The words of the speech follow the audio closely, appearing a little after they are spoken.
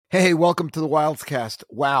Hey, welcome to the Wildscast.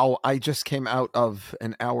 Wow, I just came out of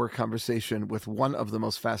an hour conversation with one of the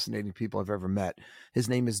most fascinating people I've ever met. His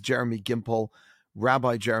name is Jeremy Gimpel,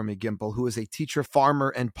 Rabbi Jeremy Gimpel, who is a teacher, farmer,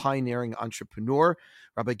 and pioneering entrepreneur.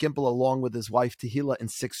 Rabbi Gimpel, along with his wife Tehila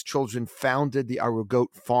and 6 children, founded the Arugot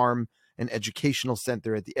Farm and Educational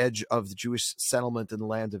Center at the edge of the Jewish settlement in the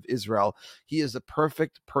land of Israel. He is the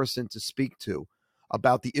perfect person to speak to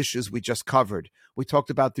about the issues we just covered. We talked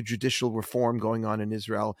about the judicial reform going on in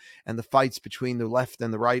Israel and the fights between the left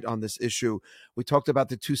and the right on this issue. We talked about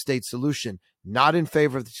the two-state solution, not in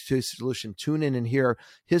favor of the two-state solution. Tune in and hear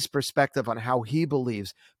his perspective on how he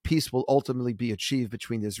believes peace will ultimately be achieved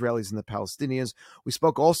between the Israelis and the Palestinians. We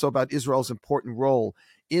spoke also about Israel's important role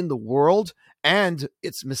in the world and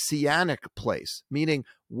its messianic place, meaning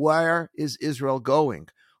where is Israel going?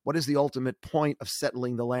 What is the ultimate point of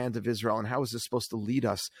settling the land of Israel, and how is this supposed to lead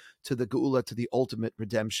us to the Geula, to the ultimate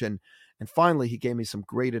redemption? And finally, he gave me some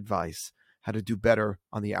great advice how to do better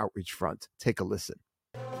on the outreach front. Take a listen.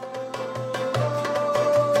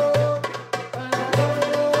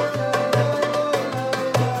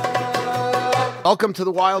 Welcome to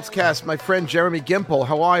the Wildscast, my friend Jeremy Gimpel.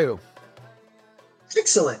 How are you?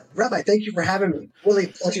 Excellent. Rabbi, thank you for having me. Really a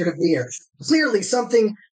pleasure to be here. Clearly,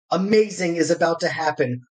 something amazing is about to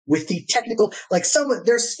happen with the technical,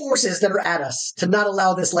 there's forces that are at us to not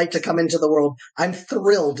allow this light to come into the world. I'm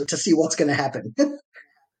thrilled to see what's going to happen.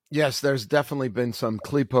 Yes, there's definitely been some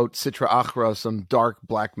klipot sitra achra, some dark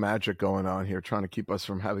black magic going on here, trying to keep us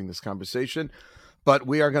from having this conversation. But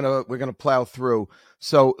we're gonna plow through.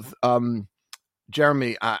 So,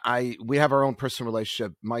 Jeremy, we have our own personal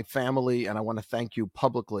relationship. My family, and I want to thank you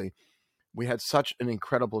publicly. We had such an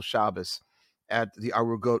incredible Shabbos at the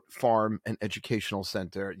Arugot Farm and Educational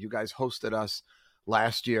Center. You guys hosted us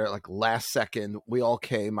last year, like last second. We all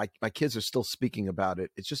came. My kids are still speaking about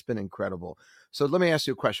it. It's just been incredible. So let me ask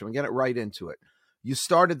you a question. We'll get it right into it. You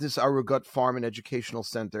started this Arugot Farm and Educational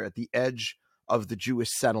Center at the edge of the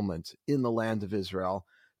Jewish settlement in the land of Israel.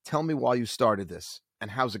 Tell me why you started this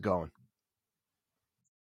and how's it going?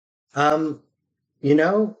 I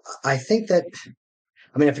think that,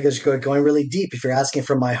 if you're just going really deep, if you're asking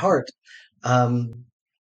from my heart, I'm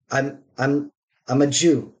a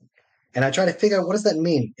Jew, and I try to figure out what does that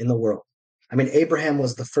mean in the world. Abraham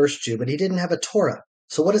was the first Jew, but he didn't have a Torah.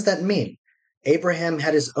 So what does that mean? Abraham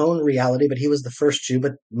had his own reality, but he was the first Jew,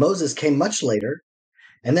 but Moses came much later.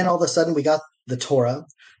 And then all of a sudden we got the Torah,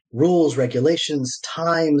 rules, regulations,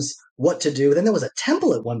 times, what to do. Then there was a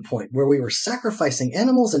temple at one point where we were sacrificing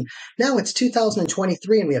animals. And now it's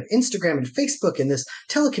 2023 and we have Instagram and Facebook and this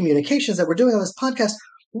telecommunications that we're doing on this podcast.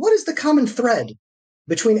 What is the common thread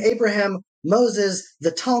between Abraham, Moses,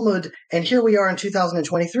 the Talmud, and here we are in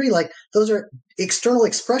 2023? Like, those are external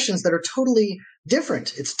expressions that are totally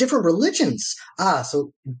different. It's different religions.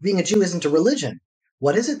 So being a Jew isn't a religion.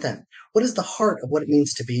 What is it then? What is the heart of what it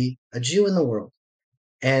means to be a Jew in the world?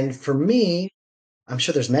 And for me, I'm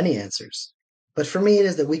sure there's many answers, but for me it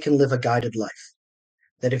is that we can live a guided life.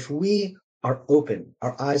 That if we are open,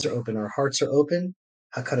 our eyes are open, our hearts are open,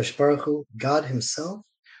 HaKadosh Baruch Hu, God himself,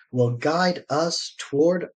 will guide us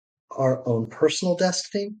toward our own personal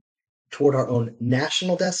destiny, toward our own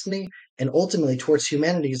national destiny, and ultimately towards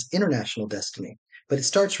humanity's international destiny. But it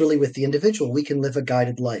starts really with the individual. We can live a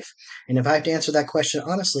guided life. And if I have to answer that question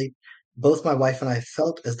honestly, both my wife and I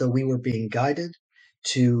felt as though we were being guided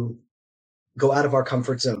to go out of our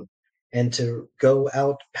comfort zone and to go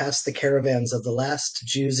out past the caravans of the last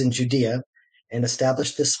Jews in Judea and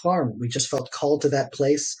establish this farm. We just felt called to that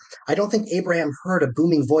place. I don't think Abraham heard a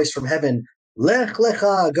booming voice from heaven, Lech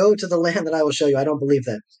Lecha, go to the land that I will show you. I don't believe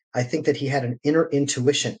that. I think that he had an inner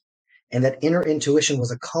intuition, and that inner intuition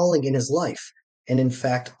was a calling in his life. And in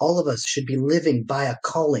fact, all of us should be living by a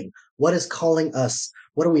calling. What is calling us?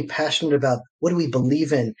 What are we passionate about? What do we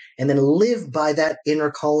believe in? And then live by that inner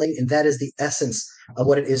calling. And that is the essence of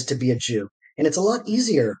what it is to be a Jew. And it's a lot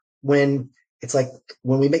easier when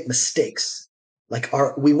we make mistakes.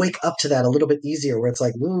 We wake up to that a little bit easier, where it's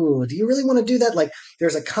like, ooh, do you really want to do that? Like,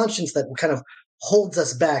 there's a conscience that kind of holds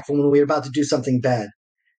us back from when we're about to do something bad.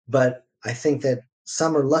 But I think that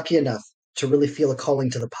some are lucky enough to really feel a calling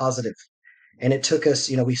to the positive. And it took us,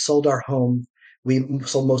 we sold our home. We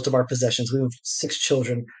sold most of our possessions. We moved 6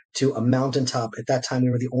 children to a mountaintop. At that time, we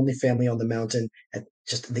were the only family on the mountain at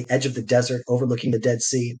just the edge of the desert overlooking the Dead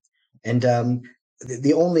Sea. And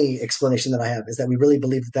the only explanation that I have is that we really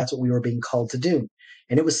believed that that's what we were being called to do.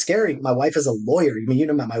 And it was scary. My wife is a lawyer.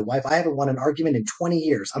 My wife. I haven't won an argument in 20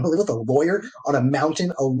 years. I'm going to live with a lawyer on a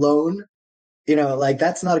mountain alone.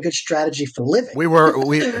 That's not a good strategy for living. We were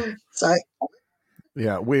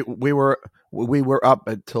We were up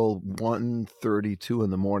until 1:32 in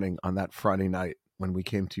the morning on that Friday night when we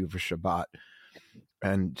came to you for Shabbat.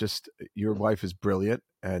 And just your wife is brilliant,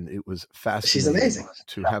 and it was She's fascinating amazing.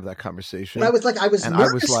 to have that But I conversation. was like, I was And I was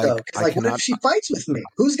nervous though, like, because I like, what if cannot. she fights with me?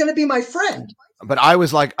 Who's going to be my friend? But I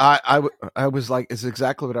was like, I was like, it's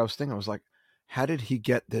exactly what I was thinking. I was like, how did he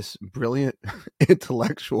get this brilliant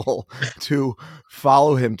intellectual to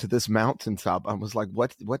follow him to this mountaintop? I was like,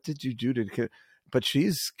 what did you do to? But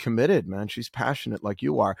she's committed, man. She's passionate like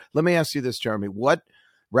you are. Let me ask you this, Jeremy.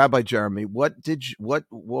 Rabbi Jeremy, what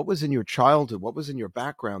was in your childhood? What was in your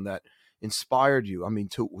background that inspired you? I mean,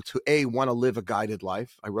 to a want to live a guided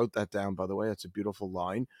life. I wrote that down, by the way. That's a beautiful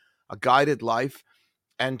line. A guided life,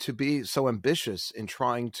 and to be so ambitious in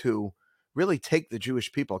trying to really take the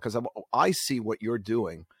Jewish people, because I see what you're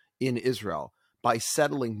doing in Israel by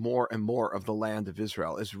settling more and more of the land of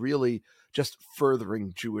Israel is really just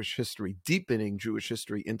furthering Jewish history, deepening Jewish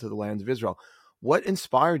history into the land of Israel. What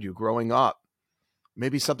inspired you growing up?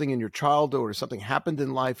 Maybe something in your childhood or something happened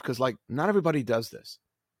in life, because like not everybody does this.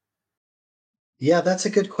 Yeah, that's a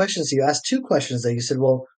good question. So you asked two questions there. You said,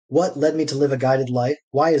 well, what led me to live a guided life?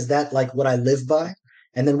 Why is that like what I live by?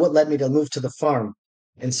 And then what led me to move to the farm?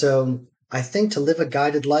 And so I think to live a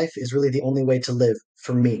guided life is really the only way to live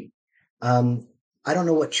for me. Um, I don't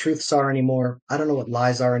know what truths are anymore. I don't know what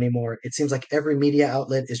lies are anymore. It seems like every media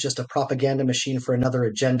outlet is just a propaganda machine for another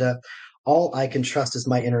agenda. All I can trust is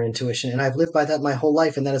my inner intuition. And I've lived by that my whole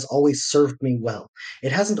life, and that has always served me well.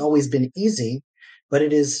 It hasn't always been easy, but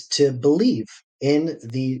it is to believe in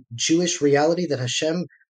the Jewish reality that Hashem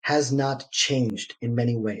has not changed in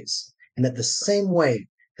many ways. And that the same way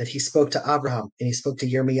that he spoke to Abraham and he spoke to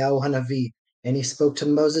Yirmiyahu Hanavi and he spoke to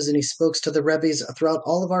Moses and he spoke to the Rebbes throughout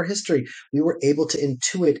all of our history, we were able to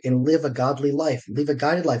intuit and live a godly life, live a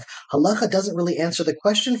guided life. Halacha doesn't really answer the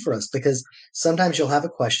question for us because sometimes you'll have a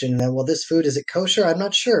question and then, well, this food, is it kosher? I'm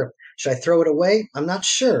not sure. Should I throw it away? I'm not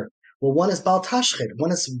sure. Well, one is bal tashchid,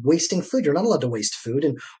 one is wasting food. You're not allowed to waste food.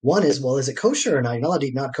 And one is, well, is it kosher or not? You're not allowed to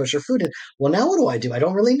eat not kosher food. And well, now what do I do? I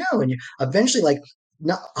don't really know. And you eventually, like,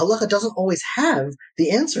 not, halacha doesn't always have the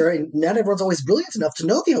answer, and not everyone's always brilliant enough to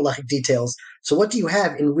know the halachic details. So, what do you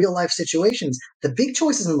have in real life situations? The big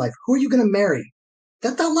choices in life. Who are you going to marry?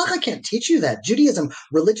 That the halacha can't teach you that. Judaism,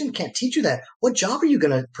 religion can't teach you that. What job are you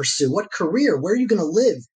going to pursue? What career? Where are you going to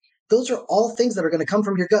live? Those are all things that are going to come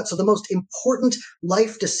from your gut. So the most important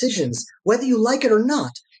life decisions, whether you like it or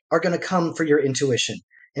not, are going to come for your intuition.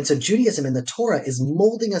 And so Judaism and the Torah is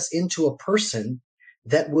molding us into a person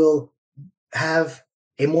that will have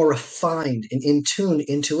a more refined and in tune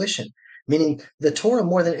intuition. Meaning the Torah,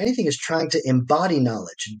 more than anything, is trying to embody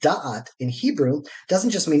knowledge. Da'at in Hebrew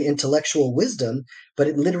doesn't just mean intellectual wisdom, but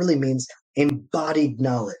it literally means embodied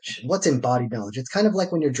knowledge. What's embodied knowledge? It's kind of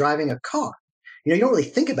like when you're driving a car. You don't really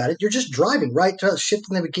think about it. You're just driving, right?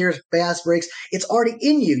 Shifting the gears, fast brakes. It's already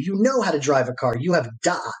in you. You know how to drive a car. You have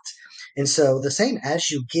da'at. And so the same, as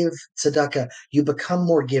you give tzedakah, you become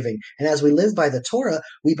more giving. And as we live by the Torah,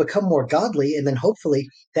 we become more godly. And then hopefully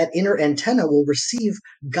that inner antenna will receive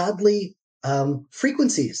godly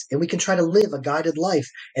frequencies, and we can try to live a guided life.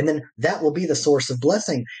 And then that will be the source of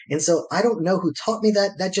blessing. And so I don't know who taught me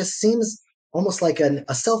that. That just seems almost like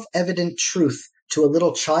a self-evident truth to a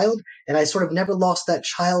little child. And I sort of never lost that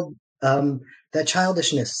childishness.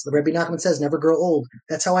 The Rabbi Nachman says, never grow old.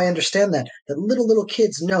 That's how I understand that. That little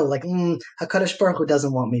kids know, like, HaKadosh Baruch Hu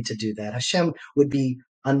doesn't want me to do that. Hashem would be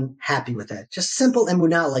unhappy with that. Just simple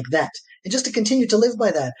emunah like that. And just to continue to live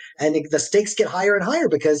by that. And the stakes get higher and higher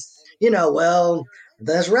because, well,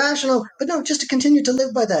 that's rational. But no, just to continue to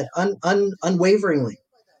live by that unwaveringly.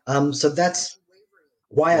 So that's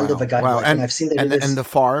why I live a Wow, guided wow, life. And I've seen that it and is. the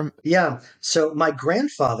farm. Yeah. So my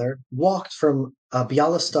grandfather walked from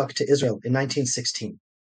Bialystok to Israel in 1916.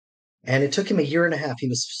 And it took him a year and a half. He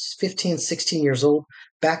was 15, 16 years old,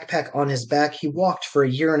 backpack on his back. He walked for a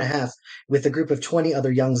year and a half with a group of 20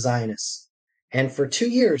 other young Zionists. And for 2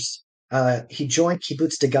 years, he joined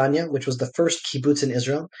Kibbutz Degania, which was the first kibbutz in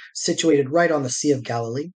Israel, situated right on the Sea of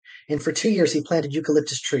Galilee. And for 2 years, he planted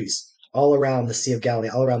eucalyptus trees all around the Sea of Galilee,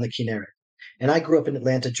 all around the Kinneret. And I grew up in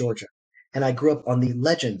Atlanta, Georgia. And I grew up on the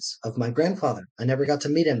legends of my grandfather. I never got to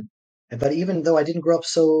meet him. But even though I didn't grow up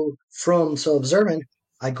so from, so observant,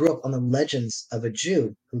 I grew up on the legends of a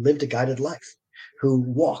Jew who lived a guided life, who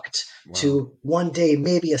walked Wow. to one day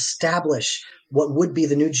maybe establish what would be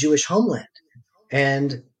the new Jewish homeland.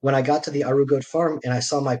 And when I got to the Arugot farm and I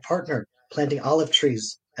saw my partner planting olive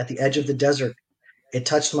trees at the edge of the desert, it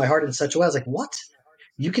touched my heart in such a way. I was like, what?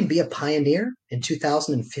 You can be a pioneer in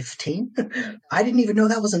 2015? I didn't even know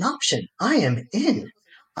that was an option. I am in.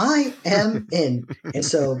 I am in. And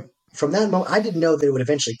so from that moment, I didn't know that it would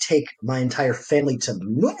eventually take my entire family to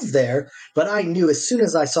move there, but I knew as soon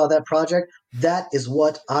as I saw that project, that is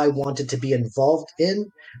what I wanted to be involved in.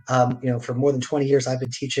 For more than 20 years, I've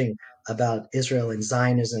been teaching about Israel and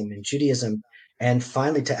Zionism and Judaism, and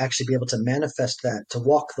finally to actually be able to manifest that, to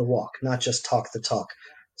walk the walk, not just talk the talk.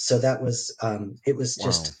 So that was, it was Wow.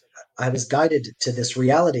 just, I was guided to this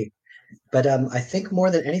reality. But I think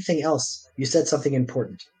more than anything else, you said something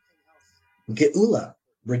important. Geula,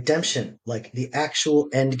 redemption, like the actual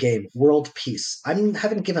end game, world peace. I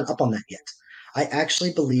haven't given up on that yet. I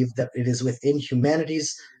actually believe that it is within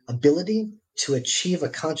humanity's ability to achieve a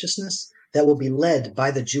consciousness that will be led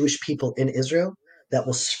by the Jewish people in Israel, that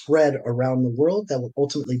will spread around the world, that will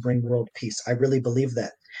ultimately bring world peace. I really believe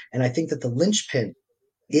that. And I think that the linchpin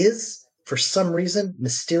is, for some reason,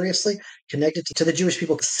 mysteriously connected to the Jewish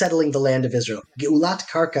people settling the land of Israel. Geulat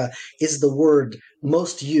Karka is the word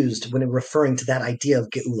most used when referring to that idea of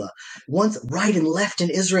Geula. Once right and left in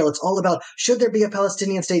Israel, it's all about should there be a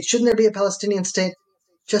Palestinian state? Shouldn't there be a Palestinian state?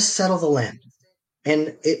 Just settle the land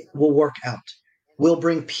and it will work out. We'll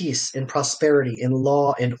bring peace and prosperity and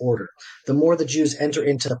law and order. The more the Jews enter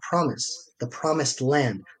into the promised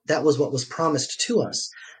land, that was what was promised to us,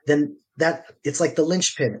 then that it's like the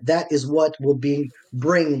linchpin. That is what will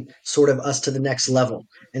bring sort of us to the next level.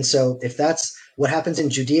 And so if that's what happens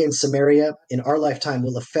in Judea and Samaria in our lifetime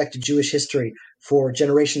will affect Jewish history for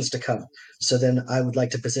generations to come. So then I would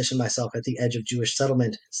like to position myself at the edge of Jewish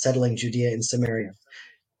settlement, settling Judea and Samaria.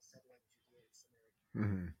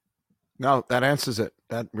 Hmm. No, that answers it.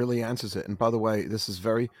 That really answers it. And by the way, this is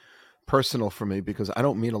very personal for me because I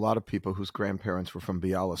don't meet a lot of people whose grandparents were from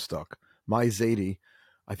Bialystok. My Zaidi,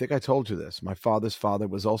 I think I told you this. My father's father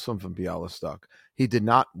was also from Bialystok. He did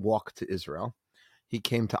not walk to Israel. He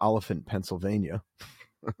came to Oliphant, Pennsylvania,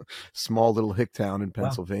 small little hick town in Wow.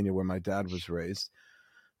 Pennsylvania where my dad was raised.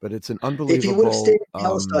 But it's an If he would have stayed unbelievable. in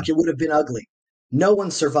Bialystok, it would have been ugly. No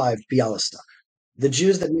one survived Bialystok. The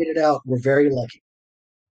Jews that made it out were very lucky.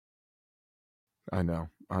 I know,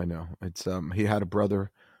 I know. It's he had a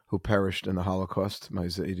brother who perished in the Holocaust. My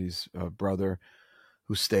Zaidi's brother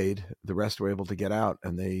who stayed. The rest were able to get out,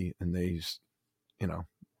 and you know,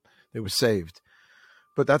 they were saved.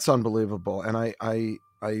 But that's unbelievable, and I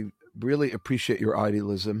really appreciate your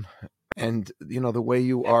idealism, and the way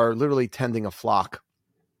you are literally tending a flock.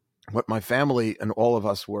 What my family and all of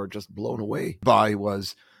us were just blown away by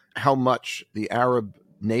was how much the Arab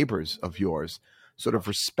neighbors of yours sort of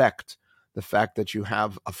respect the fact that you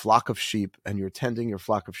have a flock of sheep and you're tending your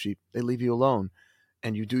flock of sheep. They leave you alone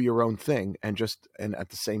and you do your own thing and at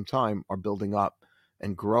the same time are building up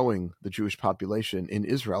and growing the Jewish population in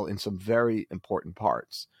Israel in some very important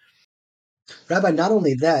parts. Rabbi, not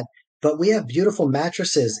only that, but we have beautiful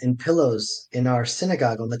mattresses and pillows in our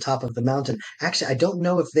synagogue on the top of the mountain. Actually, I don't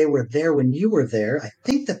know if they were there when you were there. I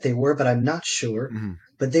think that they were, but I'm not sure. Mhm.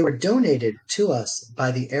 But they were donated to us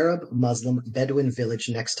by the Arab Muslim Bedouin village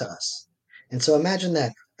next to us. And so imagine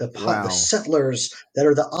that the Wow. settlers that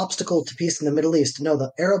are the obstacle to peace in the Middle East. No,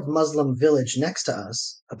 the Arab Muslim village next to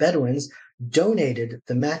us, the Bedouins, donated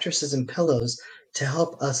the mattresses and pillows to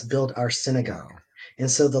help us build our synagogue. Wow.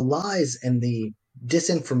 And so the lies and the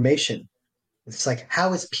disinformation, it's like,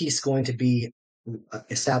 how is peace going to be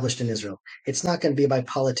established in Israel? It's not going to be by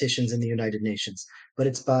politicians in the United Nations, but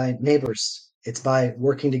it's by neighbors. It's by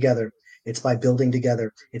working together. It's by building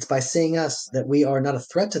together. It's by seeing us that we are not a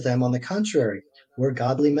threat to them. On the contrary, we're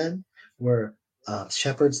godly men. We're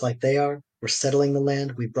shepherds like they are. We're settling the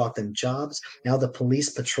land. We brought them jobs. Now the police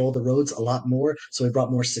patrol the roads a lot more. So we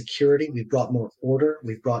brought more security. We brought more order.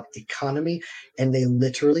 We brought economy. And they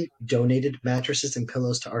literally donated mattresses and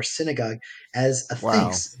pillows to our synagogue as a Wow.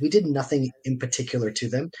 thanks. We did nothing in particular to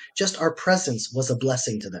them. Just our presence was a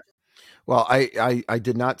blessing to them. Well, I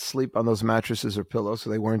did not sleep on those mattresses or pillows, so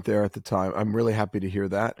they weren't there at the time. I'm really happy to hear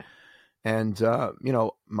that. And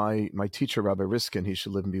my teacher, Rabbi Riskin, he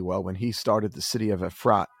should live and be well. When he started the city of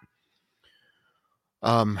Efrat,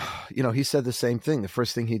 um, he said the same thing. The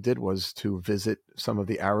first thing he did was to visit some of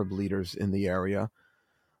the Arab leaders in the area.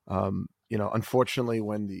 Unfortunately,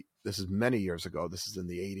 this is many years ago. This is in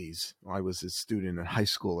the '80s. I was a student in high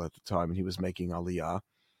school at the time, and he was making Aliyah.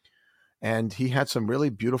 And he had some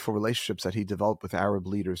really beautiful relationships that he developed with Arab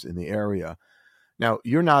leaders in the area. Now,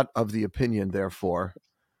 you're not of the opinion, therefore,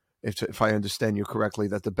 if I understand you correctly,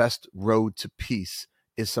 that the best road to peace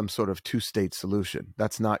is some sort of two-state solution.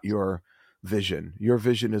 That's not your vision. Your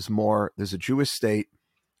vision is more there's a Jewish state.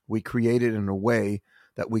 We create it in a way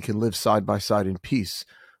that we can live side by side in peace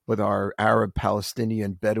with our Arab,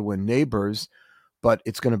 Palestinian, Bedouin neighbors, but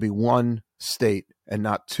it's going to be one state and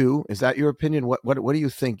not two. Is that your opinion? What do you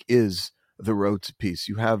think is the road to peace.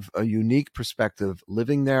 You have a unique perspective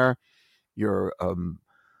living there. You're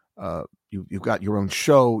you've got your own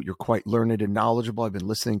show. You're quite learned and knowledgeable. I've been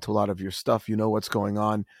listening to a lot of your stuff. You know what's going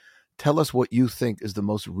on. Tell us what you think is the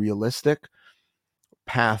most realistic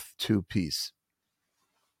path to peace.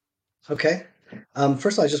 Okay.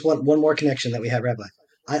 First of all, I just want one more connection that we had, Rabbi.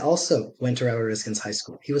 I also went to Rabbi Riskin's high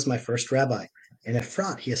school. He was my first rabbi. In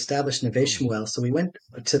Efrat, he established Neve Shmuel. So we went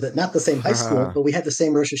to not the same high school, but we had the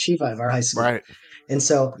same Rosh Hashiva of our high school. Right. And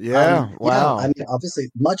so, Yeah. yeah, I Wow. mean, obviously,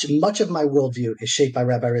 much of my worldview is shaped by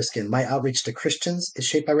Rabbi Riskin. My outreach to Christians is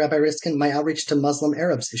shaped by Rabbi Riskin. My outreach to Muslim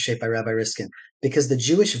Arabs is shaped by Rabbi Riskin, because the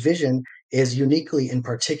Jewish vision is uniquely, in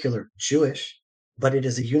particular, Jewish, but it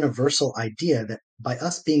is a universal idea that by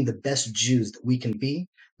us being the best Jews that we can be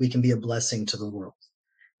a blessing to the world.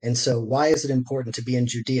 And so, why is it important to be in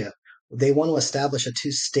Judea? They want to establish a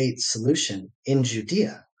two-state solution in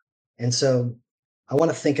Judea. And so I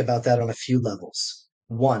want to think about that on a few levels.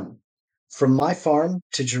 One, from my farm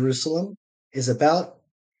to Jerusalem is about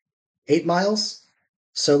 8 miles.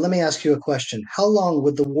 So let me ask you a question. How long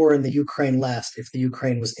would the war in the Ukraine last if the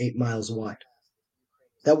Ukraine was 8 miles wide?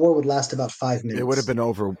 That war would last about 5 It would have minutes. been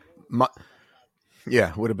over.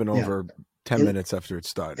 It would have been Yeah. over 10 And, minutes after it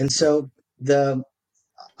started. and so the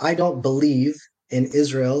I don't believe in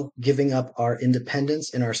Israel giving up our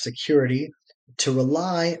independence and our security to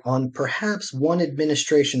rely on perhaps one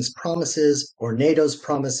administration's promises or NATO's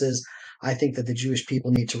promises. I think that the Jewish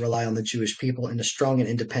people need to rely on the Jewish people, and a strong and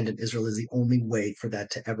independent Israel is the only way for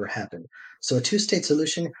that to ever happen. So a two-state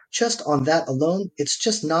solution, just on that alone, it's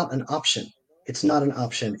just not an option. It's not an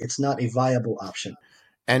option. It's not a viable option.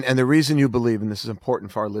 And the reason you believe, and this is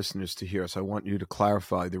important for our listeners to hear, so I want you to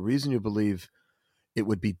clarify, the reason you believe it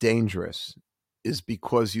would be dangerous is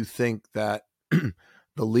because you think that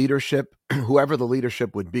the leadership, whoever the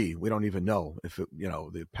leadership would be, we don't even know if it,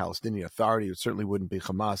 the Palestinian Authority, it certainly wouldn't be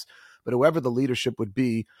Hamas, but whoever the leadership would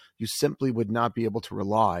be, you simply would not be able to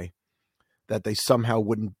rely that they somehow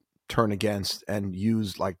wouldn't turn against and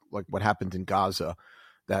use like what happened in Gaza,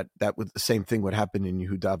 that would, the same thing would happen in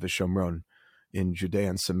Yehuda v'Shomron, in Judea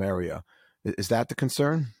and Samaria. Is that the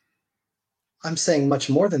concern? I'm saying much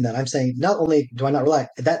more than that. I'm saying not only do I not rely,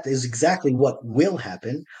 that is exactly what will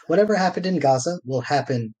happen. Whatever happened in Gaza will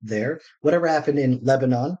happen there. Whatever happened in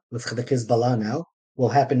Lebanon with the Hezbollah now will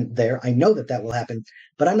happen there. I know that that will happen,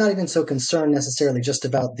 but I'm not even so concerned necessarily just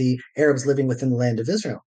about the Arabs living within the land of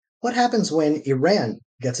Israel. What happens when Iran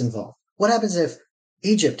gets involved? What happens if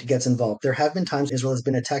Egypt gets involved? There have been times Israel has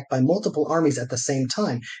been attacked by multiple armies at the same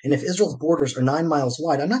time. And if Israel's borders are 9 miles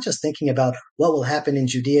wide, I'm not just thinking about what will happen in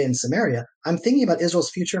Judea and Samaria. I'm thinking about Israel's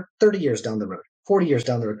future 30 years down the road, 40 years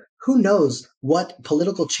down the road. Who knows what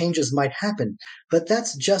political changes might happen? But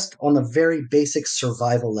that's just on a very basic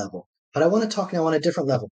survival level. But I want to talk now on a different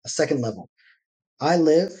level, a second level. I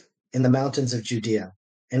live in the mountains of Judea,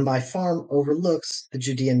 and my farm overlooks the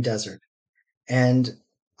Judean desert. And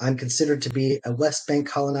I'm considered to be a West Bank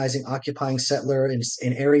colonizing, occupying settler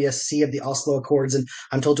in Area C of the Oslo Accords, and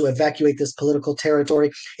I'm told to evacuate this political territory.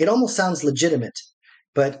 It almost sounds legitimate,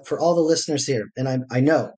 but for all the listeners here, and I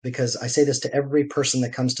know because I say this to every person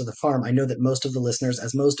that comes to the farm, I know that most of the listeners,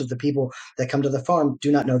 as most of the people that come to the farm,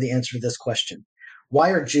 do not know the answer to this question. Why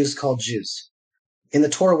are Jews called Jews? In the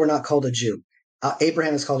Torah, we're not called a Jew.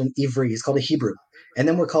 Abraham is called an Ivri. He's called a Hebrew. And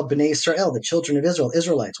then we're called Bnei Israel, the children of Israel,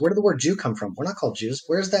 Israelites. Where did the word Jew come from? We're not called Jews.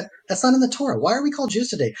 Where is that? That's not in the Torah. Why are we called Jews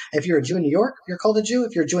today? If you're a Jew in New York, you're called a Jew.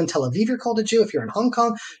 If you're a Jew in Tel Aviv, you're called a Jew. If you're in Hong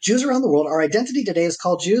Kong, Jews around the world, our identity today is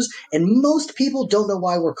called Jews. And most people don't know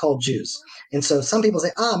why we're called Jews. And so some people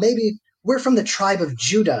say, maybe we're from the tribe of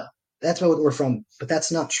Judah. That's what we're from. But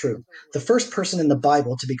that's not true. The first person in the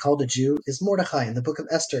Bible to be called a Jew is Mordechai in the book of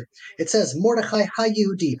Esther. It says, Mordechai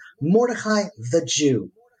ha-Yehudi, Mordechai the Jew.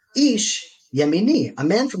 Ish Yemini, a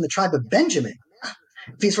man from the tribe of Benjamin.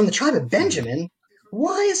 If he's from the tribe of Benjamin,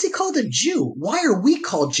 why is he called a Jew? Why are we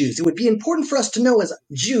called Jews? It would be important for us to know as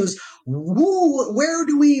Jews,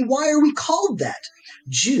 why are we called that?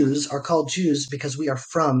 Jews are called Jews because we are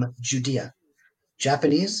from Judea.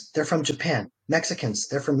 Japanese, they're from Japan. Mexicans,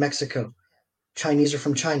 they're from Mexico. Chinese are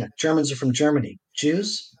from China. Germans are from Germany.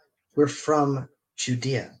 Jews, we're from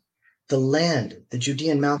Judea. The land, the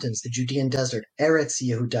Judean mountains, the Judean desert, Eretz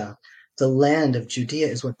Yehuda, the land of Judea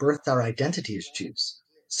is what birthed our identity as Jews.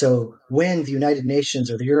 So when the United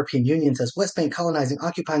Nations or the European Union says West Bank colonizing,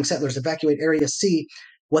 occupying settlers, evacuate Area C,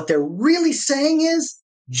 what they're really saying is,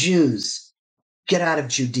 Jews, get out of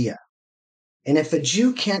Judea. And if a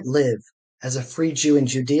Jew can't live as a free Jew in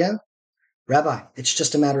Judea, Rabbi, it's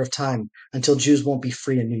just a matter of time until Jews won't be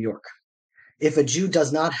free in New York. If a Jew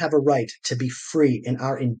does not have a right to be free in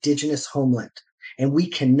our indigenous homeland, and we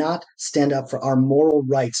cannot stand up for our moral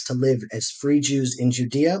rights to live as free Jews in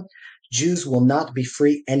Judea, Jews will not be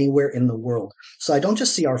free anywhere in the world. So I don't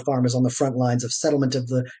just see our farmers on the front lines of settlement of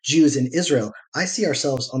the Jews in Israel. I see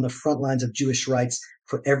ourselves on the front lines of Jewish rights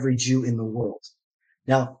for every Jew in the world.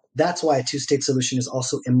 Now, that's why a two-state solution is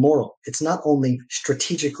also immoral. It's not only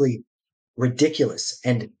strategically ridiculous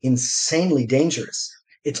and insanely dangerous,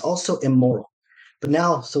 it's also immoral. But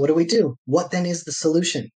now, so what do we do? What then is the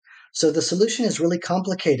solution? So the solution is really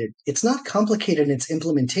complicated. It's not complicated in its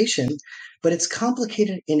implementation, but it's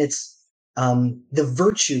complicated in its the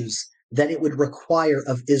virtues that it would require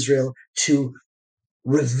of Israel to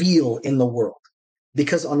reveal in the world.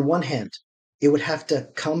 Because on one hand, it would have to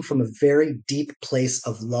come from a very deep place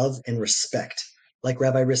of love and respect, like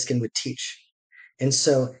Rabbi Riskin would teach. And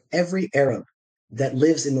so every Arab that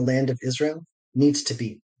lives in the land of Israel needs to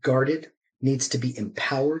be guarded, needs to be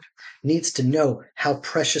empowered, needs to know how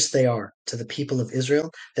precious they are to the people of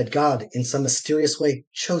Israel, that God, in some mysterious way,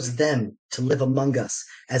 chose them to live among us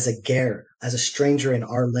as a ger, as a stranger in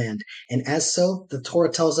our land. And as so, the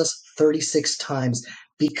Torah tells us 36 times,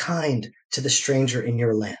 be kind to the stranger in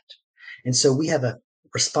your land. And so we have a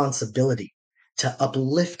responsibility to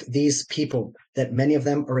uplift these people, that many of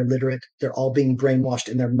them are illiterate. They're all being brainwashed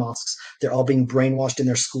in their mosques. They're all being brainwashed in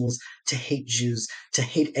their schools to hate Jews, to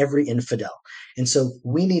hate every infidel. And so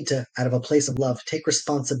we need to, out of a place of love, take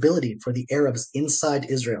responsibility for the Arabs inside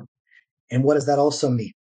Israel. And what does that also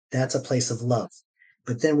mean? That's a place of love.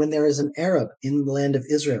 But then when there is an Arab in the land of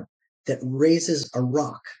Israel that raises a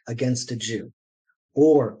rock against a Jew,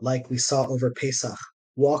 or like we saw over Pesach,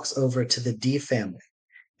 walks over to the D family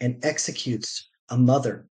and executes a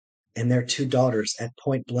mother and their two daughters at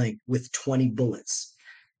point blank with 20 bullets,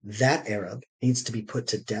 that Arab needs to be put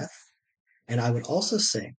to death. And I would also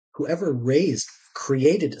say, whoever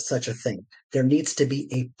created such a thing, there needs to be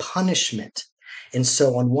a punishment. And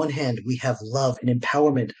so on one hand, we have love and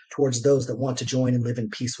empowerment towards those that want to join and live in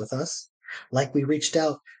peace with us. Like we reached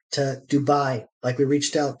out to Dubai, like we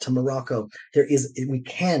reached out to Morocco, we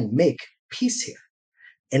can make peace here.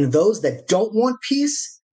 And those that don't want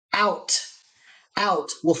peace, out.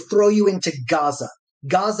 We'll throw you into Gaza.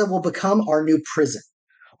 Gaza will become our new prison.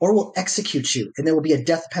 Or we'll execute you, and there will be a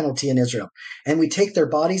death penalty in Israel. And we take their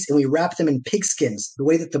bodies and we wrap them in pigskins, the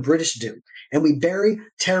way that the British do. And we bury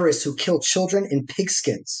terrorists who kill children in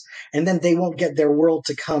pigskins. And then they won't get their world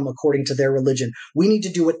to come according to their religion. We need to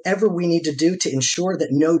do whatever we need to do to ensure that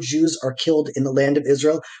no Jews are killed in the land of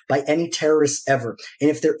Israel by any terrorists ever. And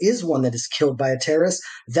if there is one that is killed by a terrorist,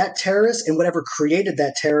 that terrorist and whatever created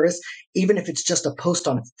that terrorist, even if it's just a post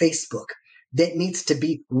on Facebook, that needs to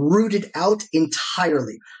be rooted out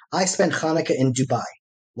entirely. I spent Hanukkah in Dubai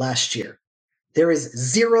last year. There is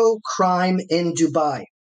zero crime in Dubai.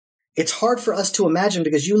 It's hard for us to imagine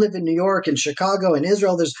because you live in New York and Chicago and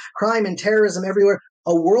Israel. There's crime and terrorism everywhere.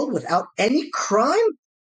 A world without any crime?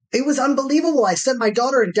 It was unbelievable. I sent my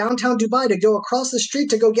daughter in downtown Dubai to go across the street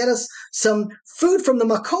to go get us some food from the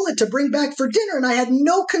Makolet to bring back for dinner. And I had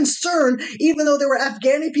no concern, even though there were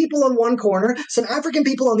Afghani people on one corner, some African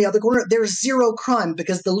people on the other corner. There's zero crime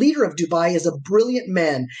because the leader of Dubai is a brilliant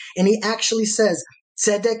man. And he actually says,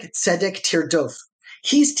 Tzedek, Tzedek, Tirdof.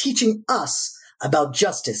 He's teaching us about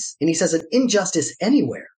justice. And he says an injustice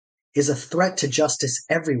anywhere is a threat to justice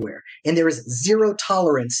everywhere. And there is zero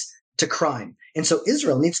tolerance to crime. And so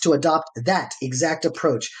Israel needs to adopt that exact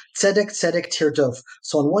approach. Tzedek, tzedek, tirdof.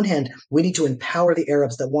 So on one hand, we need to empower the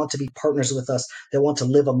Arabs that want to be partners with us, that want to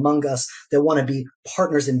live among us, that want to be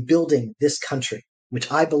partners in building this country, which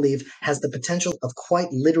I believe has the potential of quite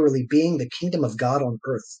literally being the kingdom of God on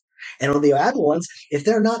earth. And on the other ones, if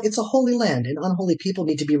they're not, it's a holy land, and unholy people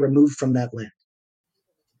need to be removed from that land.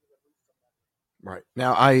 Right.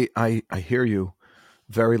 Now, I hear you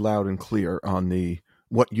very loud and clear on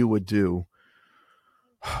what you would do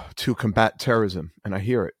to combat terrorism, and I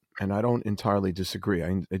hear it, and I don't entirely disagree.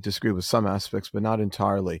 I disagree with some aspects, but not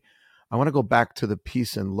entirely. I want to go back to the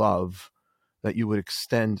peace and love that you would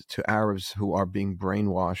extend to Arabs who are being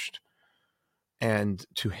brainwashed and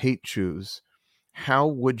to hate Jews. How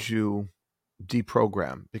would you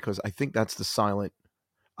deprogram? Because I think that's the silent,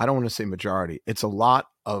 I don't want to say majority. It's a lot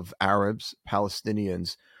of Arabs,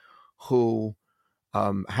 Palestinians, who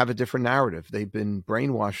have a different narrative. They've been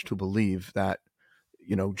brainwashed to believe that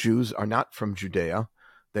Jews are not from Judea.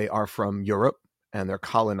 They are from Europe, and they're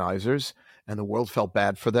colonizers, and the world felt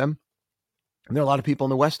bad for them. And there are a lot of people in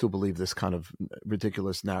the West who believe this kind of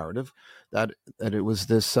ridiculous narrative, that it was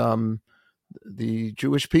this, the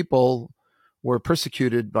Jewish people were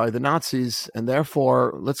persecuted by the Nazis, and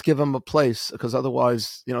therefore let's give them a place, because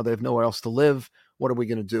otherwise, they have nowhere else to live. What are we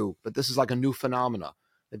going to do? But this is like a new phenomena.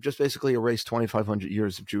 They've just basically erased 2,500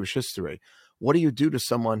 years of Jewish history. What do you do to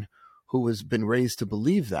someone who has been raised to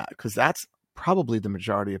believe that? Because that's probably the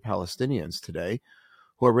majority of Palestinians today,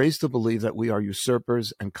 who are raised to believe that we are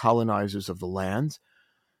usurpers and colonizers of the land.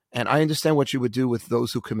 And I understand what you would do with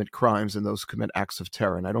those who commit crimes and those who commit acts of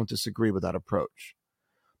terror, and I don't disagree with that approach.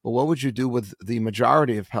 But what would you do with the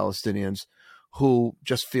majority of Palestinians who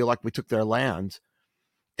just feel like we took their land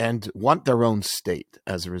and want their own state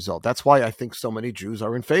as a result? That's why I think so many Jews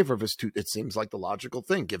are in favor of this. It seems like the logical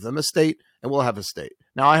thing. Give them a state and we'll have a state.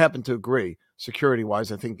 Now, I happen to agree,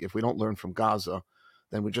 security-wise, I think if we don't learn from Gaza,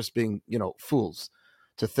 then we're just being, fools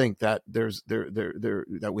to think that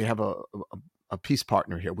that we have a peace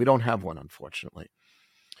partner here. We don't have one, unfortunately.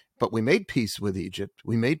 But we made peace with Egypt.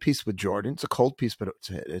 We made peace with Jordan. It's a cold peace, but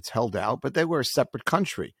it's held out. But they were a separate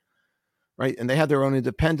country, right? And they had their own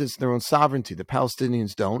independence, their own sovereignty. The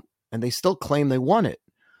Palestinians don't, and they still claim they won it.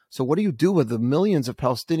 So what do you do with the millions of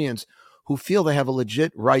Palestinians who feel they have a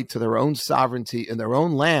legit right to their own sovereignty in their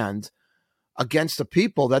own land against a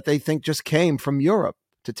people that they think just came from Europe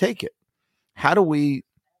to take it? How do we,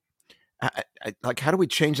 how do we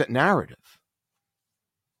change that narrative?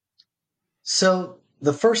 So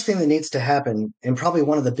the first thing that needs to happen, and probably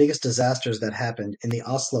one of the biggest disasters that happened in the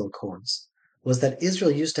Oslo Accords, was that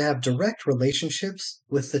Israel used to have direct relationships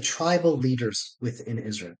with the tribal leaders within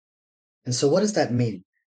Israel. And so what does that mean?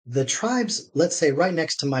 The tribes, let's say right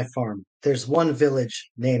next to my farm, there's one village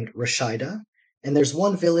named Rashida, and there's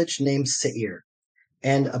one village named Seir.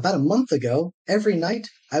 And about a month ago, every night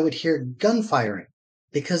I would hear gunfiring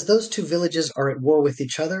because those two villages are at war with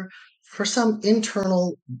each other for some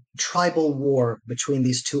internal tribal war between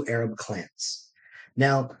these two Arab clans.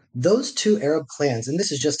 Now, those two Arab clans, and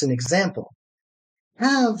this is just an example,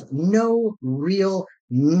 have no real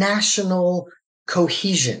national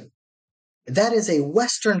cohesion. That is a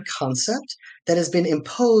Western concept that has been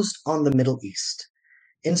imposed on the Middle East.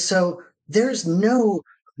 And so there's no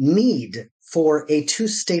need for a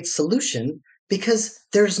two-state solution because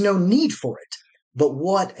there's no need for it. But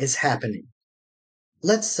what is happening?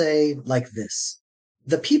 Let's say like this.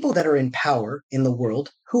 The people that are in power in the world,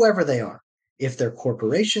 whoever they are, if they're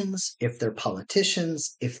corporations, if they're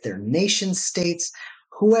politicians, if they're nation states,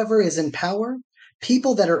 whoever is in power,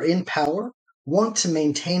 people that are in power want to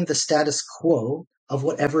maintain the status quo of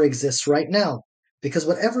whatever exists right now. Because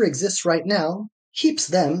whatever exists right now keeps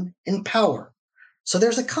them in power. So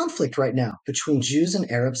there's a conflict right now between Jews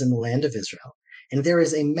and Arabs in the land of Israel, and there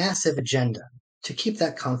is a massive agenda to keep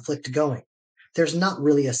that conflict going. There's not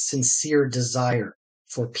really a sincere desire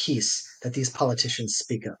for peace that these politicians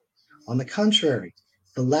speak of. On the contrary,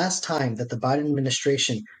 the last time that the Biden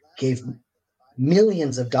administration gave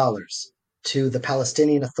millions of dollars to the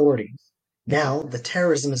Palestinian Authority, now the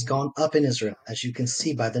terrorism has gone up in Israel, as you can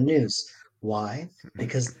see by the news. Why?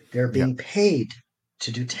 Because they're being paid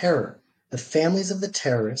to do terror. The families of the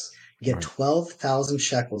terrorists get 12,000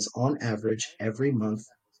 shekels on average every month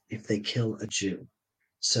if they kill a Jew.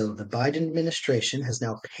 So the Biden administration has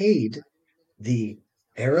now paid the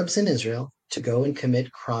Arabs in Israel to go and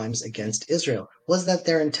commit crimes against Israel. Was that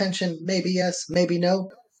their intention? Maybe yes, maybe no.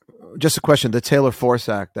 Just a question: the Taylor Force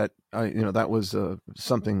Act, that that was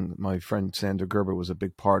something my friend Sander Gerber was a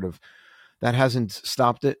big part of. That hasn't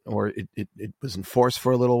stopped it, or it was enforced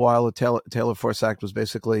for a little while. The Taylor Force Act was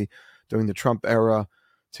basically during the Trump era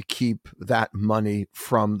to keep that money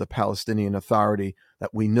from the Palestinian Authority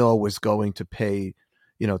that we know was going to pay,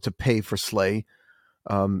 to pay for Slay.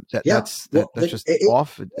 That's just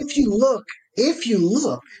off. If you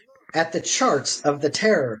look at the charts of the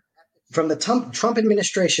terror from the Trump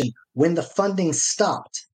administration when the funding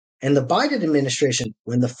stopped and the Biden administration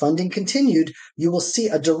when the funding continued, you will see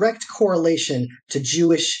a direct correlation to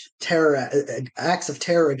Jewish terror, acts of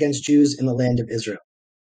terror against Jews in the land of Israel.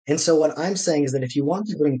 And so what I'm saying is that if you want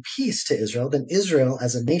to bring peace to Israel, then Israel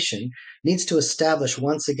as a nation needs to establish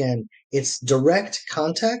once again its direct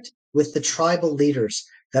contact with the tribal leaders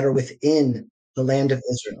that are within the land of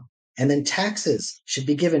Israel. And then taxes should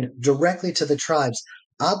be given directly to the tribes.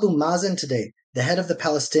 Abu Mazen today, the head of the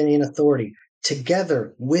Palestinian Authority,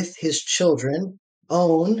 together with his children,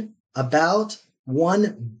 own about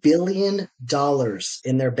 $1 billion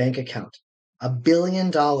in their bank account. $1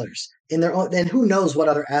 billion in their own, and who knows what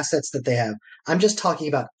other assets that they have. I'm just talking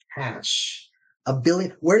about cash. $1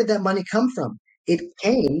 billion. Where did that money come from? It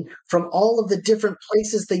came from all of the different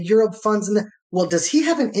places, the Europe funds, and well, does he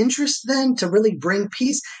have an interest then to really bring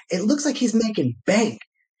peace? It looks like he's making bank.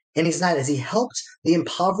 And he's not. Has he helped the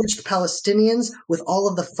impoverished Palestinians with all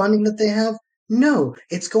of the funding that they have? No,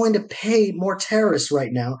 it's going to pay more terrorists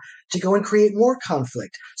right now to go and create more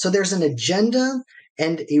conflict. So there's an agenda,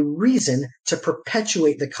 and a reason to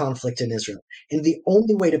perpetuate the conflict in Israel. And the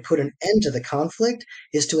only way to put an end to the conflict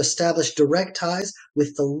is to establish direct ties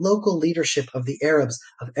with the local leadership of the Arabs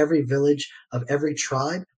of every village, of every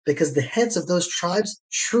tribe, because the heads of those tribes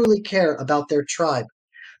truly care about their tribe.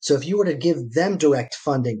 So if you were to give them direct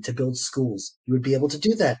funding to build schools, you would be able to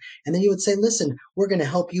do that. And then you would say, listen, we're going to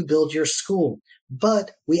help you build your school, but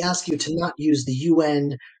we ask you to not use the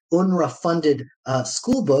UN UNRWA funded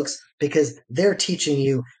school books because they're teaching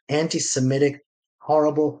you anti-Semitic,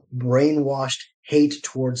 horrible, brainwashed hate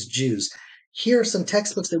towards Jews. Here are some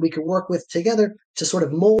textbooks that we could work with together to sort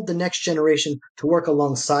of mold the next generation to work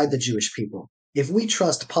alongside the Jewish people. If we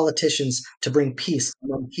trust politicians to bring peace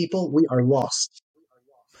among people, we are lost.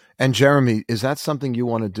 And Jeremy, is that something you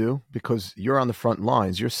want to do? Because you're on the front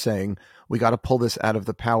lines. You're saying we got to pull this out of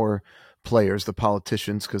the power players, the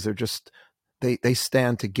politicians, because they're just they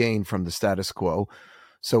stand to gain from the status quo.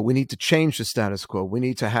 So we need to change the status quo. We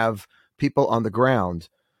need to have people on the ground,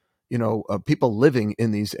 people living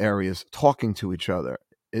in these areas talking to each other.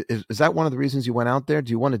 Is that one of the reasons you went out there?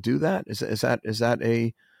 Do you want to do that? Is that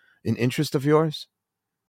an interest of yours?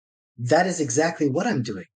 That is exactly what I'm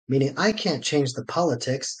doing. Meaning, I can't change the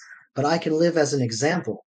politics, but I can live as an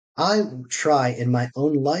example. I try in my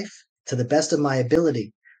own life, to the best of my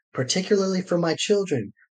ability, particularly for my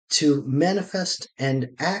children, to manifest and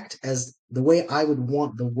act as the way I would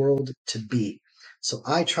want the world to be. So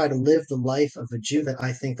I try to live the life of a Jew that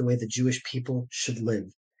I think the way the Jewish people should live.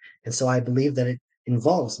 And so I believe that it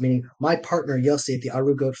involves, meaning my partner Yossi at the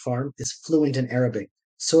Aru Goat Farm is fluent in Arabic.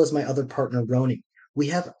 So is my other partner Roni. We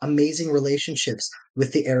have amazing relationships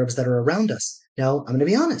with the Arabs that are around us. Now, I'm going to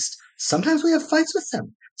be honest. Sometimes we have fights with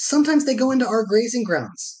them. Sometimes they go into our grazing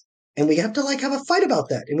grounds. And we have to have a fight about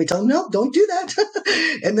that. And we tell them, no, don't do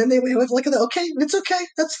that. And then we have okay, it's okay.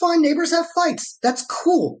 That's fine. Neighbors have fights. That's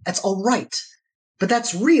cool. That's all right. But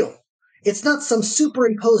that's real. It's not some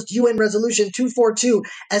superimposed UN Resolution 242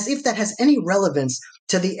 as if that has any relevance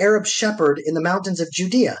to the Arab shepherd in the mountains of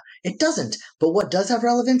Judea. It doesn't. But what does have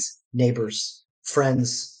relevance? Neighbors,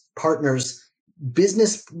 friends, partners,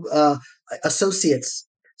 business associates.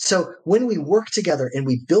 So when we work together and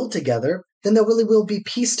we build together, then there really will be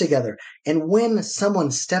peace together. And when someone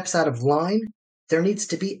steps out of line, there needs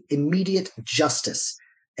to be immediate justice.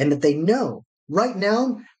 And that they know. Right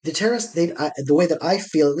now, the terrorists, the way that I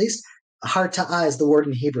feel at least, harta'a is the word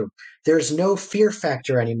in Hebrew. There's no fear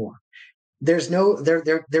factor anymore. There's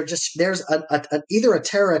either a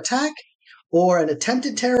terror attack or an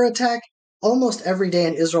attempted terror attack almost every day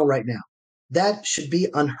in Israel right now. That should be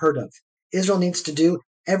unheard of. Israel needs to do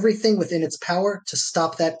everything within its power to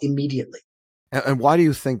stop that immediately. And why do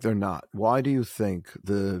you think they're not? Why do you think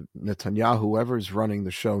the Netanyahu, whoever is running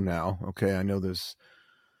the show now, okay, I know there's,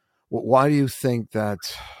 why do you think that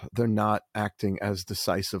they're not acting as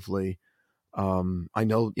decisively? I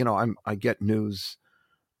know, I get news.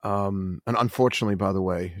 And unfortunately, by the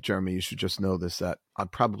way, Jeremy, you should just know this, that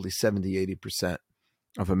probably 70-80%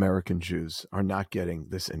 of American Jews are not getting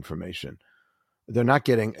this information. They're not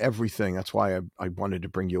getting everything. That's why I wanted to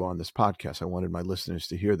bring you on this podcast. I wanted my listeners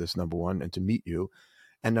to hear this, number one, and to meet you.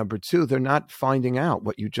 And number two, they're not finding out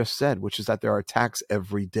what you just said, which is that there are attacks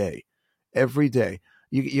every day. Every day.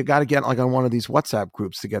 You got to get on one of these WhatsApp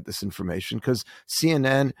groups to get this information, because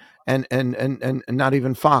CNN and not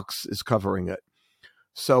even Fox is covering it.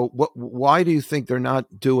 So why do you think they're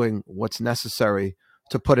not doing what's necessary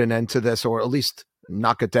to put an end to this, or at least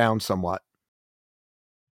knock it down somewhat?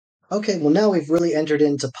 Okay, well, now we've really entered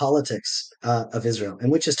into politics of Israel, and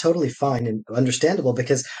which is totally fine and understandable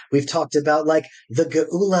because we've talked about the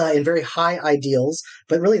Geula and very high ideals,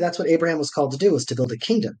 but really that's what Abraham was called to do, was to build a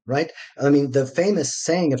kingdom, right? I mean, the famous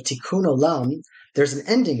saying of Tikkun Olam, there's an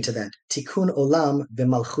ending to that. Tikkun Olam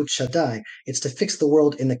b'malchut Shaddai. It's to fix the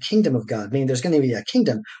world in the kingdom of God, meaning there's going to be a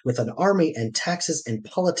kingdom with an army and taxes and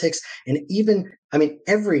politics, and even,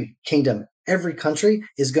 every kingdom, every country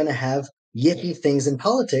is going to have yicky things in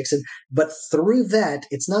politics, but through that,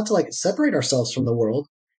 it's not to separate ourselves from the world,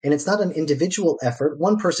 and it's not an individual effort.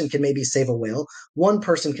 One person can maybe save a whale, one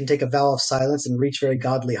person can take a vow of silence and reach very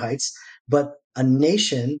godly heights, but a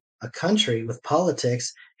nation, a country with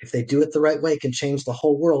politics, if they do it the right way, can change the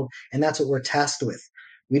whole world, and that's what we're tasked with.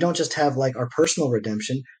 We don't just have our personal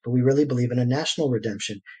redemption, but we really believe in a national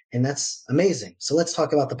redemption, and that's amazing. So let's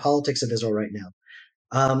talk about the politics of Israel right now.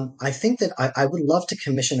 I think that I would love to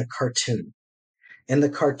commission a cartoon. And the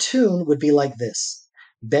cartoon would be like this: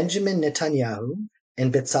 Benjamin Netanyahu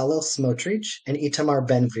and Bezalel Smotrich and Itamar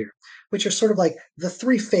Ben-Gvir, which are sort of like the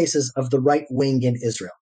three faces of the right wing in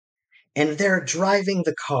Israel. And they're driving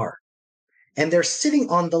the car. And they're sitting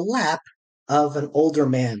on the lap of an older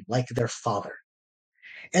man, like their father.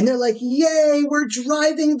 And they're like, yay, we're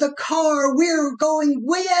driving the car. We're going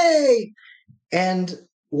way. And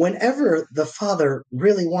whenever the father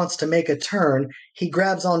really wants to make a turn, he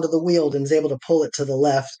grabs onto the wheel and is able to pull it to the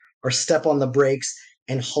left or step on the brakes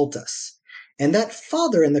and halt us. And that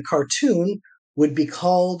father in the cartoon would be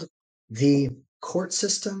called the court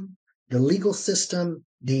system, the legal system,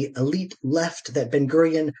 the elite left that Ben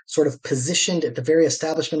Gurion sort of positioned at the very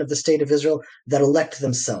establishment of the state of Israel that elect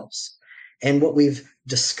themselves. And what we've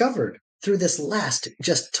discovered through this last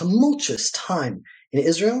just tumultuous time in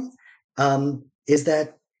Israel is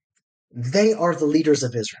that they are the leaders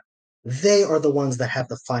of Israel. They are the ones that have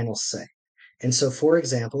the final say. And so, for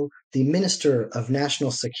example, the Minister of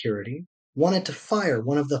National Security wanted to fire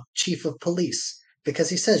one of the chief of police because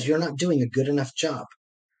he says, you're not doing a good enough job.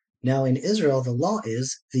 Now, in Israel, the law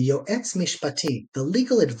is the Yoetz Mishpati, the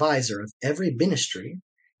legal advisor of every ministry,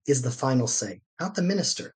 is the final say, not the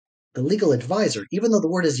minister. The legal advisor, even though the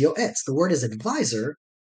word is Yoetz, the word is advisor,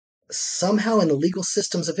 somehow in the legal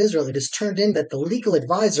systems of Israel, it is turned in that the legal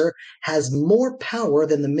advisor has more power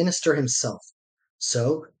than the minister himself.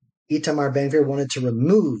 So Itamar Ben-Gvir wanted to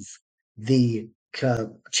remove the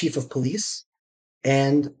chief of police,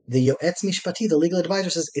 and the Yoetz Mishpati, the legal advisor,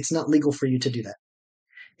 says it's not legal for you to do that.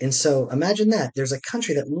 And so imagine that. There's a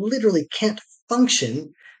country that literally can't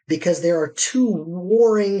function because there are two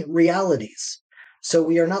warring realities. So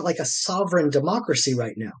we are not like a sovereign democracy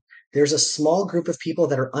right now. There's a small group of people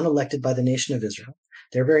that are unelected by the nation of Israel.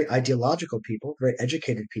 They're very ideological people, very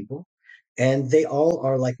educated people, and they all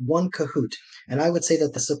are like one cahoot. And I would say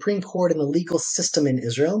that the Supreme Court and the legal system in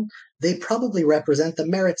Israel, they probably represent the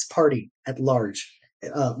Meretz party at large.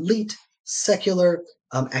 Elite, secular,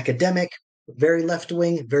 academic, very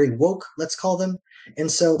left-wing, very woke, let's call them.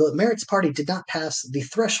 And so the Meretz party did not pass the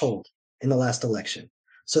threshold in the last election.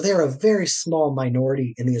 So they are a very small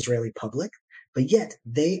minority in the Israeli public, but yet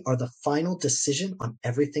they are the final decision on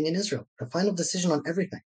everything in Israel, the final decision on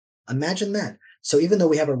everything. Imagine that. So even though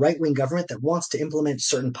we have a right-wing government that wants to implement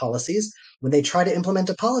certain policies, when they try to implement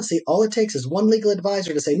a policy, all it takes is one legal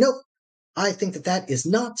advisor to say, nope, I think that that is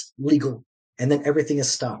not legal. And then everything is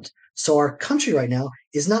stopped. So our country right now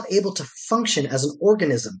is not able to function as an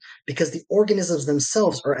organism because the organisms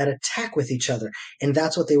themselves are at attack with each other. And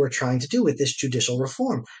that's what they were trying to do with this judicial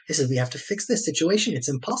reform. They said, we have to fix this situation. It's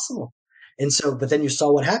impossible. And so, but then you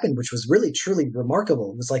saw what happened, which was really, truly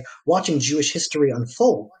remarkable. It was like watching Jewish history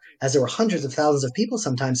unfold as there were hundreds of thousands of people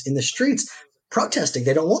sometimes in the streets protesting.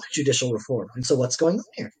 They don't want judicial reform. And so what's going on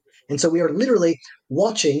here? And so we are literally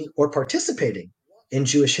watching or participating in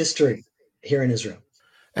Jewish history here in Israel.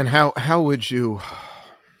 And how would you,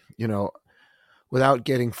 you know, without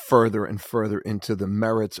getting further and further into the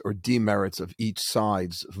merits or demerits of each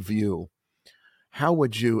side's view, how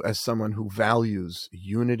would you, as someone who values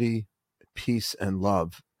unity, peace, and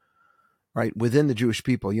love, right, within the Jewish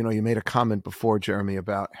people, you made a comment before, Jeremy,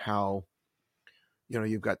 about how,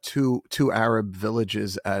 you've got two Arab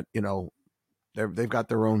villages at, they've got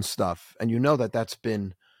their own stuff, and that's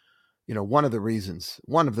been, one of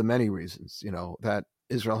the many reasons, that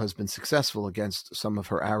Israel has been successful against some of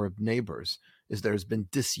her Arab neighbors, is there's been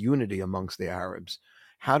disunity amongst the Arabs.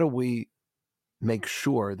 How do we make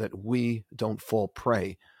sure that we don't fall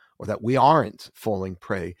prey, or that we aren't falling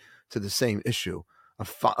prey to the same issue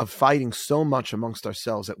of fighting so much amongst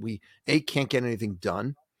ourselves that we, A, can't get anything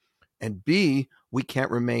done, and B, we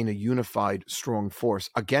can't remain a unified, strong force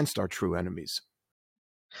against our true enemies?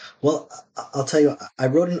 Well, I'll tell you, I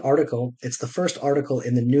wrote an article. It's the first article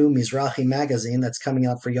in the new Mizrahi magazine that's coming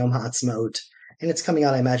out for Yom HaAtzmaut. And it's coming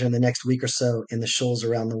out, I imagine, in the next week or so in the shuls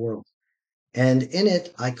around the world. And in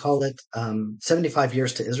it, I call it 75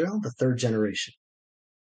 Years to Israel, the Third Generation.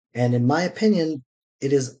 And in my opinion,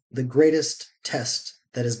 it is the greatest test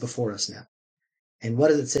that is before us now. And what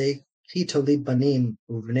does it say? Ki tolid banim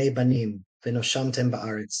uvnei banim venoshamtem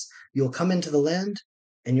ba'aretz. You'll come into the land,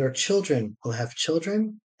 and your children will have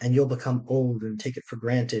children, and you'll become old and take it for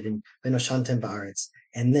granted, and venoshamtem ba'aretz.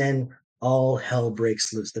 And then all hell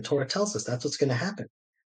breaks loose. The Torah tells us that's what's going to happen.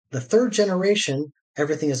 The third generation,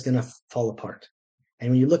 everything is going to fall apart. And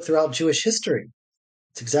when you look throughout Jewish history,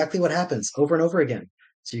 it's exactly what happens over and over again.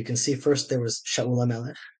 So you can see first there was Shaul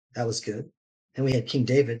HaMelech. That was good. Then we had King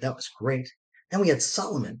David. That was great. Then we had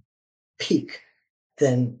Solomon, peak,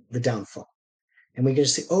 then the downfall. And we can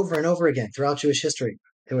just see over and over again throughout Jewish history.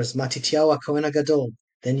 There was Matityahu Kohen HaGadol,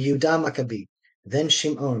 then Yehuda Maccabi, then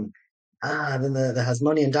Shimon. Then the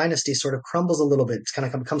Hasmonean dynasty sort of crumbles a little bit. It kind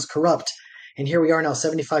of becomes corrupt. And here we are now,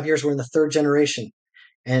 75 years, we're in the third generation.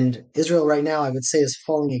 And Israel right now, I would say, is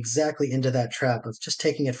falling exactly into that trap of just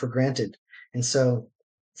taking it for granted. And so,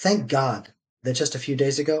 thank God that just a few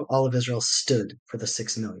days ago, all of Israel stood for the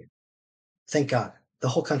 6 million. Thank God. The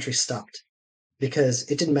whole country stopped because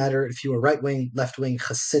it didn't matter if you were right wing, left wing,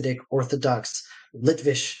 Hasidic, Orthodox,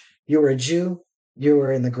 Litvish, you were a Jew, you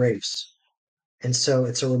were in the graves. And so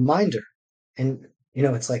it's a reminder. And,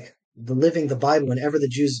 it's like the Bible, whenever the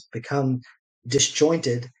Jews become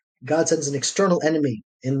disjointed, God sends an external enemy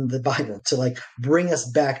in the Bible to like bring us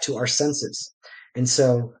back to our senses. And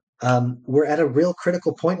so we're at a real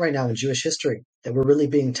critical point right now in Jewish history that we're really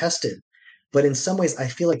being tested. But in some ways, I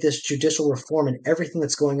feel like this judicial reform and everything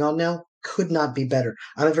that's going on now could not be better.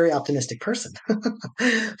 I'm a very optimistic person,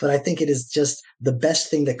 but I think it is just the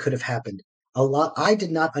best thing that could have happened. I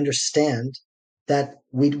did not understand that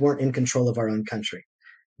we weren't in control of our own country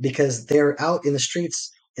because they're out in the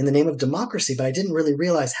streets in the name of democracy, but I didn't really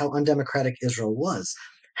realize how undemocratic Israel was,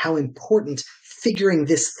 how important figuring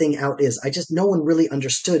this thing out is. No one really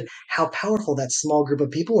understood how powerful that small group of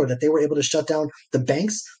people were, that they were able to shut down the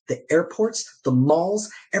banks, the airports, the malls,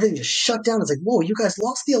 everything just shut down. It's like, whoa, you guys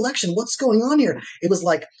lost the election. What's going on here? It was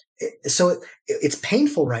like, it's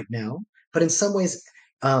painful right now, but in some ways,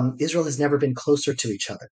 Israel has never been closer to each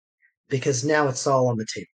other because now it's all on the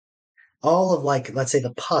table. All of like, let's say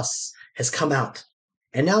the pus has come out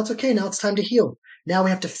and now it's okay. Now it's time to heal. Now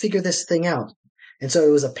we have to figure this thing out. And so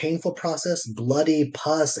it was a painful process, bloody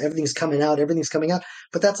pus, everything's coming out,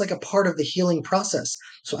 but that's like a part of the healing process.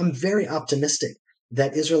 So I'm very optimistic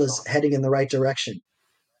that Israel is heading in the right direction.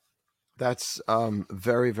 That's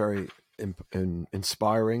very, very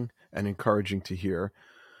inspiring and encouraging to hear.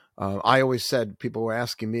 I always said, people were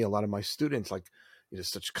asking me, a lot of my students, like,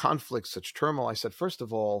 such conflict, such turmoil. I said, first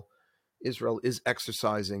of all, Israel is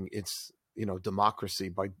exercising its democracy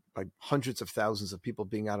by hundreds of thousands of people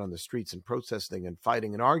being out on the streets and protesting and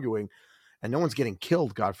fighting and arguing, and no one's getting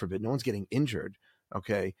killed, God forbid, no one's getting injured.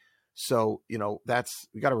 Okay, so that's,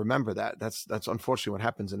 we got to remember that that's unfortunately what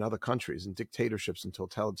happens in other countries, in dictatorships and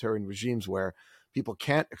totalitarian regimes, where people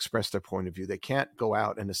can't express their point of view, they can't go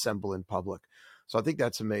out and assemble in public. So I think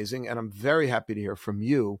that's amazing, and I'm very happy to hear from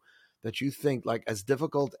you that you think, like, as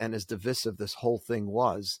difficult and as divisive this whole thing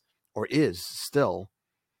was, or is still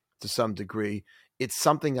to some degree, it's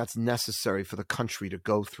something that's necessary for the country to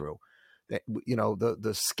go through. That,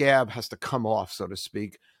 the scab has to come off, so to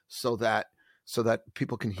speak, so that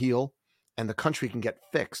people can heal and the country can get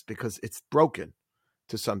fixed, because it's broken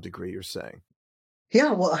to some degree, you're saying.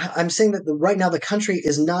 Yeah, well, I'm saying that right now the country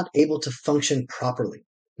is not able to function properly.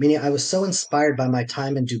 Meaning, I was so inspired by my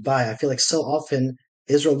time in Dubai. I feel like so often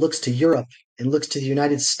Israel looks to Europe and looks to the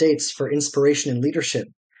United States for inspiration and leadership.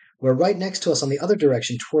 Where right next to us on the other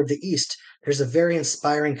direction, toward the east, there's a very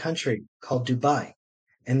inspiring country called Dubai.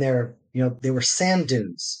 And they were sand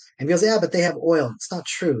dunes. And because, yeah, but they have oil. It's not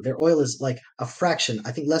true. Their oil is like a fraction,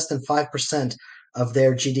 I think less than 5% of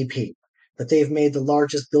their GDP. But they've made the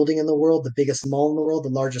largest building in the world, the biggest mall in the world, the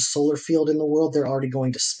largest solar field in the world. They're already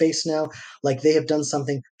going to space now. Like, they have done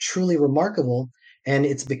something truly remarkable. And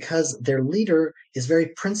it's because their leader is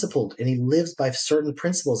very principled and he lives by certain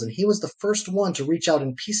principles. And he was the first one to reach out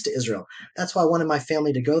in peace to Israel. That's why I wanted my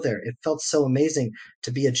family to go there. It felt so amazing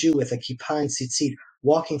to be a Jew with a kippah and tzitzit,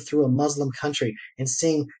 walking through a Muslim country and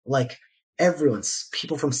seeing like everyone's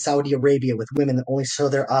people from Saudi Arabia with women that only show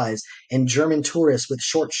their eyes, and German tourists with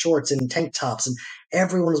short shorts and tank tops, and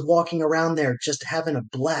everyone is walking around there just having a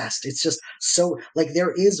blast. It's just so like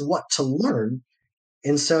there is what to learn.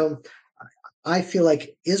 And so I feel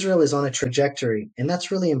like Israel is on a trajectory, and that's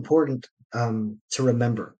really important to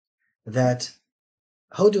remember that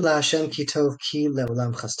Hodu Hashem ki tov ki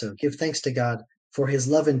leolam chasto. Give thanks to God, for his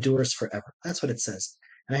love endures forever. That's what it says.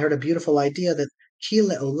 And I heard a beautiful idea that ki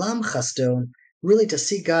leolam chasto, really to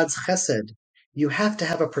see God's chesed, you have to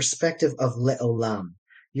have a perspective of leolam.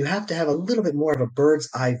 You have to have a little bit more of a bird's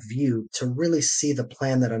eye view to really see the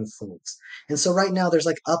plan that unfolds. And so right now there's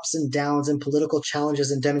like ups and downs and political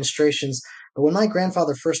challenges and demonstrations. But when my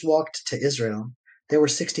grandfather first walked to Israel, there were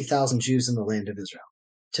 60,000 Jews in the land of Israel.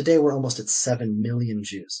 Today, we're almost at 7 million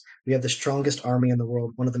Jews. We have the strongest army in the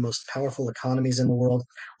world, one of the most powerful economies in the world.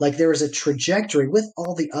 Like, there is a trajectory with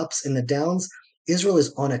all the ups and the downs. Israel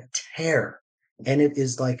is on a tear. And it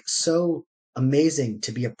is like so amazing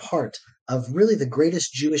to be a part of really the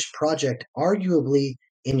greatest Jewish project, arguably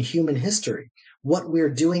in human history. What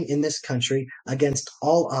we're doing in this country against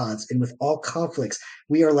all odds and with all conflicts,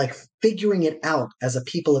 we are like figuring it out as a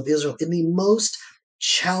people of Israel in the most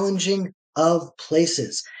challenging of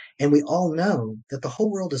places. And we all know that the whole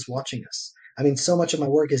world is watching us. I mean, so much of my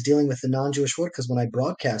work is dealing with the non-Jewish world because when I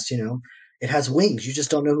broadcast, it has wings. You just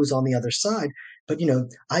don't know who's on the other side. But,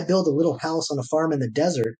 I build a little house on a farm in the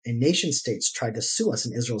desert, and nation states tried to sue us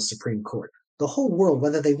in Israel's Supreme Court. The whole world,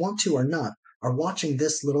 whether they want to or not, are watching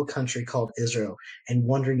this little country called Israel and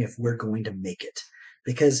wondering if we're going to make it.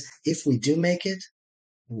 Because if we do make it,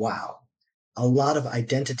 wow, a lot of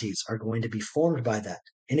identities are going to be formed by that.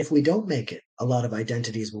 And if we don't make it, a lot of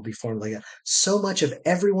identities will be formed like that. So much of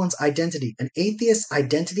everyone's identity, an atheist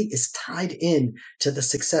identity, is tied in to the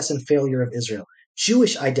success and failure of Israel.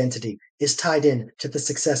 Jewish identity is tied in to the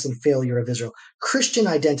success and failure of Israel. Christian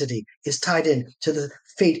identity is tied in to the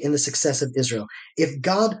fate and the success of Israel. If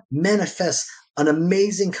God manifests an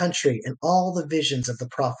amazing country and all the visions of the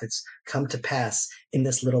prophets come to pass in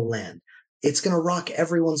this little land, it's going to rock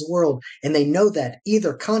everyone's world. And they know that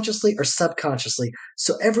either consciously or subconsciously.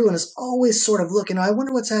 So everyone is always sort of looking, I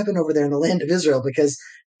wonder what's happened over there in the land of Israel, because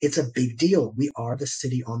it's a big deal. We are the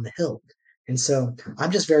city on the hill. And so I'm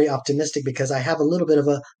just very optimistic because I have a little bit of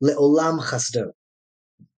a le'olam chasdo.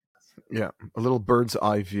 Yeah, a little bird's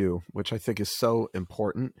eye view, which I think is so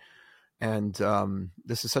important. And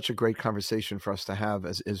this is such a great conversation for us to have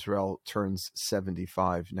as Israel turns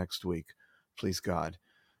 75 next week. Please God.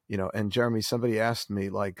 And Jeremy, somebody asked me,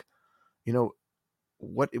 like,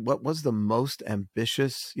 what was the most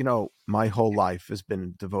ambitious? My whole life has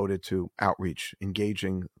been devoted to outreach,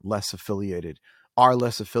 engaging our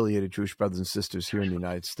less affiliated Jewish brothers and sisters here in the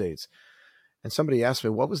United States. And somebody asked me,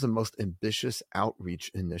 what was the most ambitious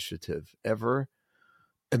outreach initiative ever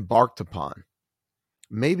embarked upon?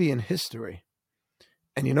 Maybe in history.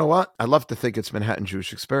 And you know what? I love to think it's Manhattan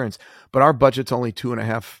Jewish Experience, but our budget's only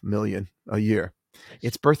 $2.5 million a year.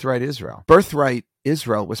 It's Birthright Israel. Birthright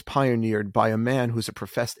Israel was pioneered by a man who's a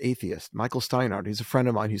professed atheist, Michael Steinhardt. He's a friend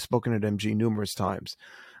of mine. He's spoken at MG numerous times.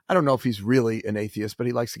 I don't know if he's really an atheist, but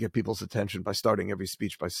he likes to get people's attention by starting every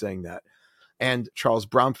speech by saying that. And Charles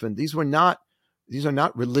Bronfman, these are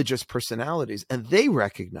not religious personalities, and they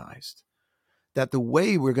recognized that the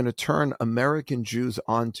way we're going to turn American Jews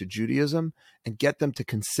on to Judaism and get them to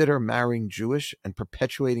consider marrying Jewish and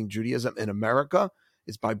perpetuating Judaism in America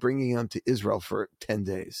is by bringing them to Israel for 10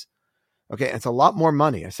 days. Okay, and it's a lot more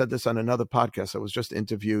money. I said this on another podcast. I was just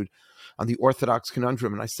interviewed on the Orthodox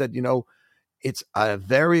Conundrum, and I said, it's a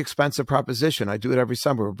very expensive proposition. I do it every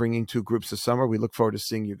summer. We're bringing 2 groups this summer. We look forward to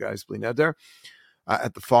seeing you guys, Bli Neder,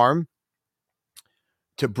 at the farm.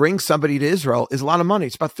 To bring somebody to Israel is a lot of money.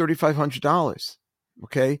 It's about $3,500.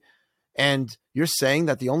 Okay. And you're saying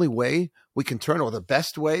that the only way we can turn, or the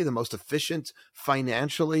best way, the most efficient,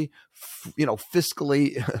 financially,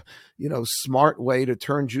 fiscally, smart way to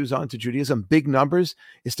turn Jews on to Judaism, big numbers,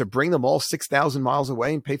 is to bring them all 6,000 miles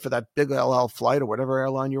away and pay for that big LL flight or whatever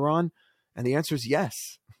airline you're on? And the answer is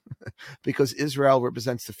yes, because Israel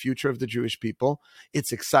represents the future of the Jewish people.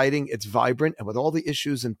 It's exciting. It's vibrant. And with all the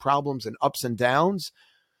issues and problems and ups and downs,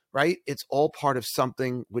 right? It's all part of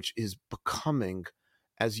something which is becoming,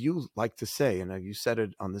 as you like to say, and you said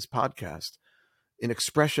it on this podcast, an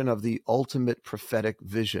expression of the ultimate prophetic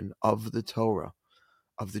vision of the Torah,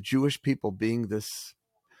 of the Jewish people being this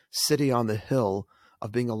city on the hill,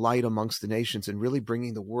 of being a light amongst the nations and really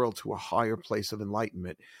bringing the world to a higher place of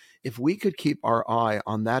enlightenment. If we could keep our eye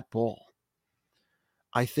on that ball,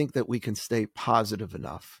 I think that we can stay positive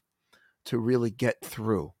enough to really get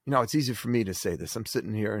through. It's easy for me to say this. I'm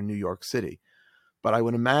sitting here in New York City, but I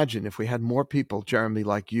would imagine if we had more people, Jeremy,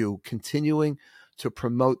 like you, continuing to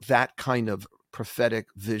promote that kind of prophetic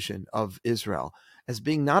vision of Israel as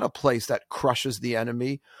being not a place that crushes the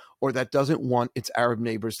enemy or that doesn't want its Arab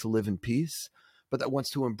neighbors to live in peace, but that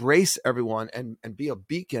wants to embrace everyone and be a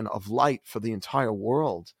beacon of light for the entire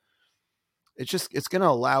world. It's going to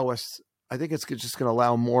allow us, I think it's just going to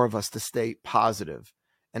allow more of us to stay positive.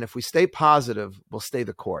 And if we stay positive, we'll stay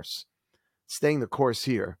the course. Staying the course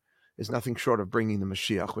here is nothing short of bringing the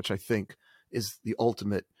Mashiach, which I think is the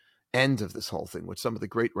ultimate end of this whole thing, which some of the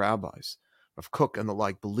great rabbis of Kook and the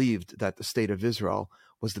like believed that the state of Israel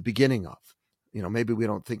was the beginning of. Maybe we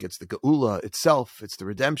don't think it's the Geula itself, it's the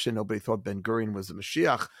redemption. Nobody thought Ben Gurion was the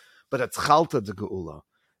Mashiach, but it's Chalta de Geula.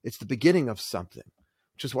 It's the beginning of something,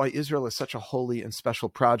 which is why Israel is such a holy and special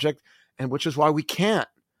project, and which is why we can't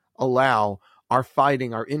allow our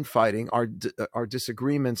fighting, our infighting, our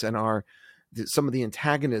disagreements, and some of the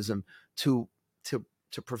antagonism to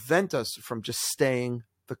prevent us from just staying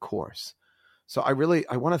the course. So I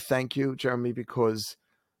want to thank you, Jeremy, because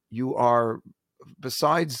you are,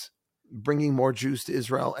 besides bringing more Jews to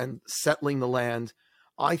Israel and settling the land,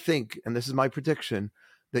 I think, and this is my prediction,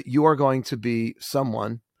 that you are going to be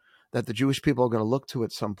someone that the Jewish people are going to look to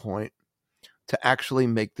at some point to actually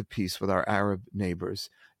make the peace with our Arab neighbors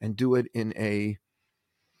and do it in a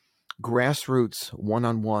grassroots,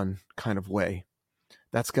 one-on-one kind of way.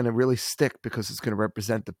 That's going to really stick because it's going to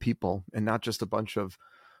represent the people and not just a bunch of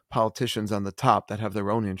politicians on the top that have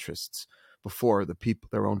their own interests before the people,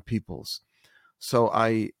 their own peoples. So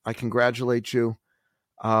I congratulate you.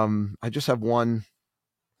 I just have one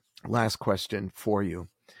last question for you,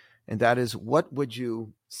 and that is, what would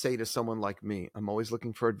you say to someone like me? I'm always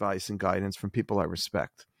looking for advice and guidance from people I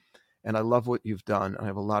respect, and I love what you've done. I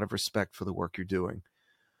have a lot of respect for the work you're doing.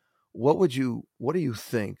 What do you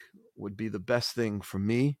think would be the best thing for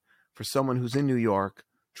me, for someone who's in New York,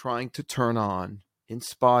 trying to turn on,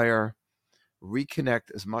 inspire, reconnect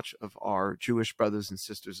as much of our Jewish brothers and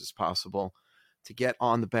sisters as possible to get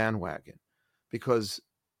on the bandwagon? Because,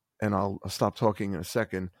 and I'll stop talking in a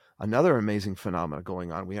second, another amazing phenomena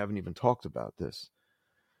going on, we haven't even talked about this,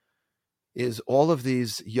 is all of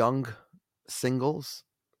these young singles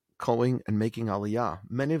going and making aliyah,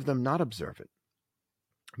 many of them not observant,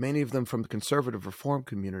 many of them from the conservative reform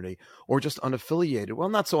community, or just unaffiliated. Well,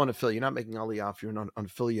 not so unaffiliated. You're not making aliyah if you're not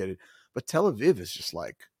unaffiliated. But Tel Aviv is just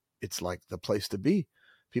like, it's like the place to be.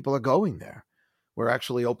 People are going there. We're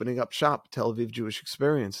actually opening up shop, Tel Aviv Jewish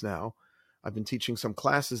Experience now. I've been teaching some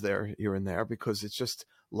classes there, here and there, because it's just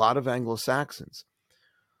a lot of Anglo-Saxons.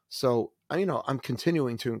 So, I'm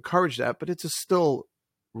continuing to encourage that, but it's still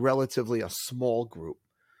relatively a small group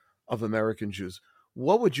of American Jews.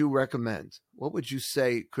 What would you recommend? What would you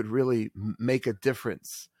say could really make a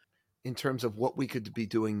difference in terms of what we could be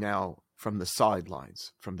doing now from the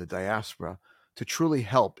sidelines, from the diaspora, to truly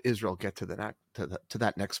help Israel get to to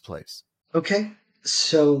that next place? Okay,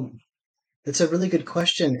 so it's a really good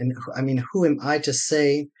question. And I mean, who am I to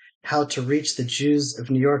say how to reach the Jews of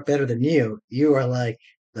New York better than you? You are like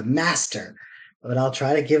the master. But I'll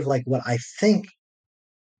try to give like what I think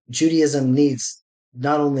Judaism needs,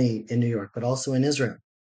 not only in New York, but also in Israel.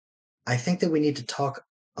 I think that we need to talk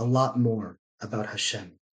a lot more about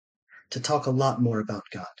Hashem, to talk a lot more about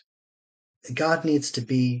God. God needs to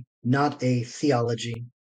be not a theology,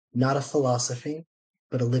 not a philosophy,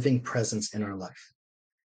 but a living presence in our life.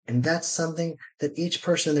 And that's something that each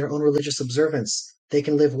person in their own religious observance, they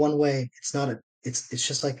can live one way. It's not it's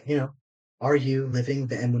just like, are you living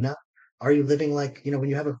the emunah? Are you living like, when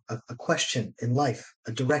you have a question in life,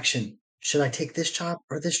 a direction, should I take this job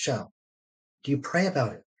or this job? Do you pray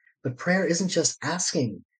about it? But prayer isn't just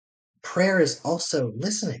asking. Prayer is also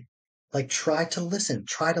listening. Like, try to listen,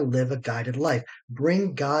 try to live a guided life.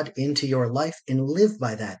 Bring God into your life and live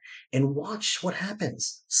by that and watch what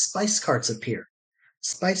happens. Spice carts appear.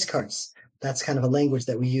 Spice carts. That's kind of a language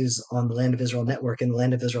that we use on the Land of Israel Network and the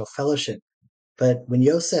Land of Israel Fellowship. But when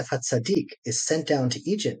Yosef HaTzadik is sent down to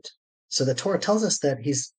Egypt, so the Torah tells us that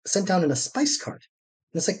he's sent down in a spice cart.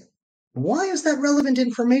 And it's like, why is that relevant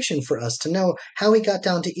information for us to know how he got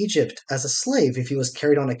down to Egypt as a slave, if he was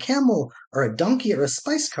carried on a camel or a donkey or a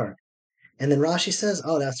spice cart? And then Rashi says,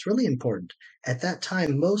 oh, that's really important. At that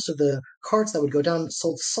time, most of the carts that would go down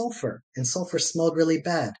sold sulfur, and sulfur smelled really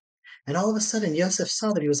bad. And all of a sudden, Yosef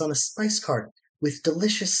saw that he was on a spice cart with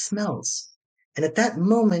delicious smells. And at that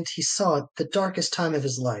moment, he saw it, the darkest time of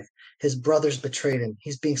his life. His brothers betrayed him.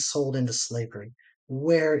 He's being sold into slavery.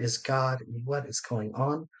 Where is God? What is going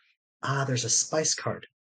on? There's a spice cart.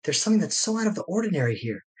 There's something that's so out of the ordinary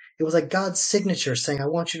here. It was like God's signature saying, I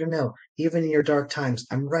want you to know, even in your dark times,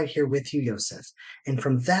 I'm right here with you, Yosef. And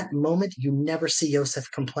from that moment, you never see Yosef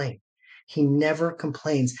complain. He never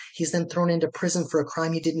complains. He's then thrown into prison for a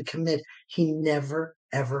crime he didn't commit. He never,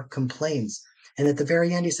 ever complains. And at the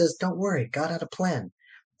very end, he says, don't worry, God had a plan.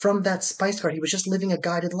 From that spice cart, he was just living a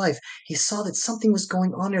guided life. He saw that something was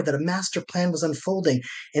going on there, that a master plan was unfolding.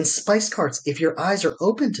 And spice carts, if your eyes are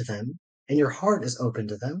open to them and your heart is open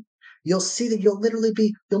to them, you'll see that you'll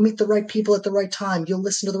meet the right people at the right time. You'll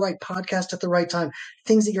listen to the right podcast at the right time.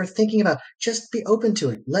 Things that you're thinking about, just be open to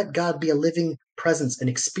it. Let God be a living presence, an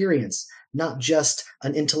experience, not just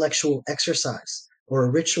an intellectual exercise or a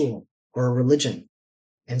ritual or a religion.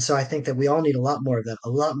 And so I think that we all need a lot more of that, a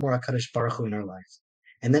lot more HaKadosh Baruch Hu in our lives.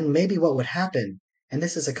 And then maybe what would happen, and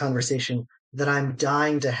this is a conversation that I'm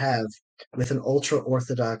dying to have with an ultra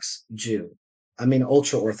Orthodox Jew. I mean,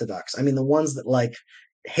 ultra Orthodox. I mean, the ones that like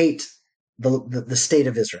hate the state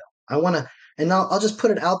of Israel. I want to, and I'll just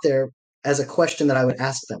put it out there as a question that I would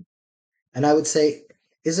ask them. And I would say,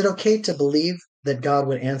 is it okay to believe that God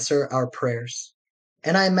would answer our prayers?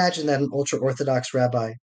 And I imagine that an ultra Orthodox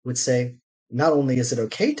rabbi would say, not only is it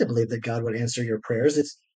okay to believe that God would answer your prayers,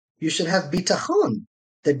 it's you should have bitachon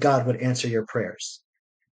that God would answer your prayers.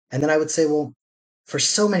 And then I would say, well, for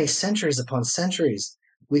so many centuries upon centuries,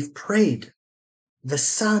 we've prayed,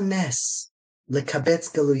 V'sa nes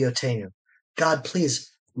lekabetz galuyotenu. God,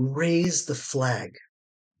 please raise the flag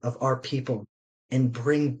of our people and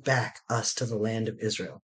bring back us to the land of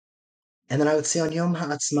Israel. And then I would say on Yom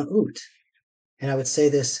HaAtzmaut, and I would say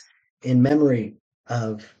this in memory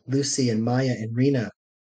of Lucy and Maya and Rena,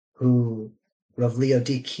 who Rav Leo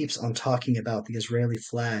D keeps on talking about the Israeli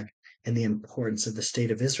flag and the importance of the state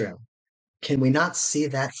of Israel. Can we not see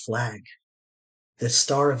that flag, the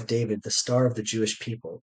Star of David, the star of the Jewish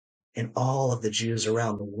people, and all of the Jews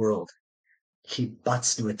around the world,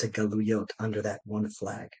 kibatznu et galuyot, under that one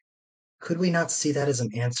flag? Could we not see that as an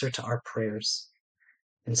answer to our prayers?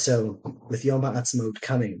 And so, with Yom HaAtzmaut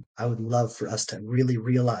coming, I would love for us to really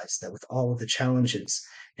realize that with all of the challenges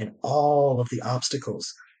and all of the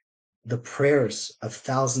obstacles, the prayers of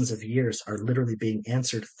thousands of years are literally being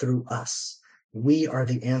answered through us. We are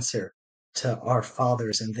the answer to our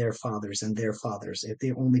fathers and their fathers and their fathers. If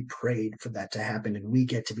they only prayed for that to happen, and we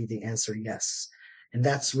get to be the answer, yes. And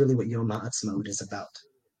that's really what Yom HaAtzmaut is about.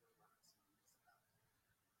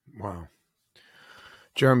 Wow.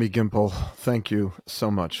 Jeremy Gimpel, thank you so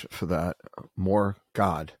much for that. More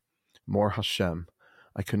God, more Hashem.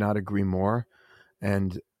 I could not agree more.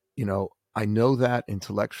 And, I know that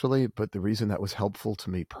intellectually, but the reason that was helpful to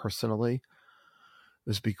me personally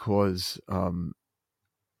is because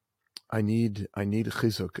I need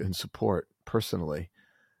chizuk and support personally.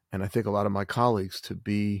 And I think a lot of my colleagues to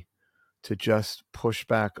just push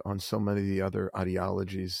back on so many of the other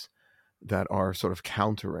ideologies that are sort of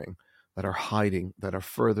countering, that are hiding, that are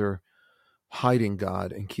further hiding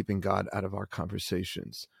God and keeping God out of our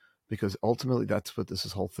conversations. Because ultimately that's what this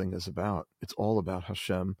whole thing is about. It's all about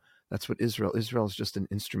Hashem. That's what Israel is just an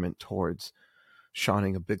instrument towards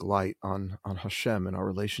shining a big light on Hashem and our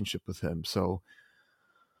relationship with him. So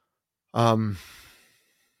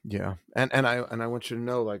yeah. And I want you to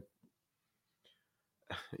know, like,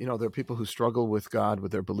 there are people who struggle with God,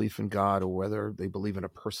 with their belief in God, or whether they believe in a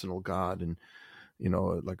personal God and,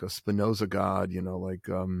 like a Spinoza God,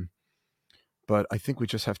 but I think we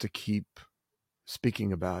just have to keep speak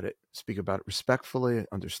about it respectfully,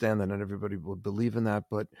 understand that not everybody will believe in that,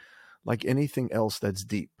 but like anything else that's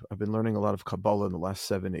deep, I've been learning a lot of Kabbalah in the last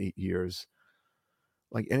 7-8 years,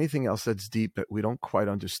 like anything else that's deep that we don't quite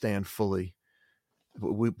understand fully,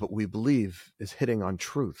 but we believe is hitting on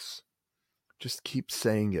truths. Just keep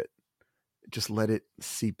saying it. Just let it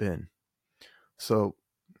seep in. So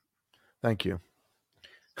thank you.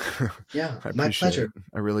 Yeah, I my pleasure. it.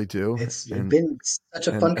 I really do. It's been such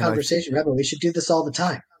a fun conversation, Rabbi. We should do this all the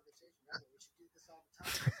time.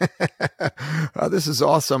 This is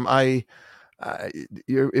awesome. It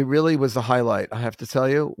really was the highlight. I have to tell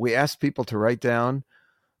you, we asked people to write down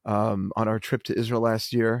on our trip to Israel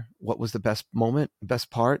last year what was the best moment, best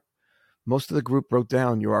part. Most of the group wrote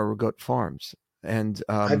down your Aragot Farms, and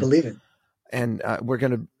I believe it. And we're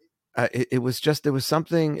gonna. It was just, there was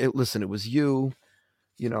something. Listen, it was you.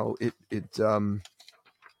 It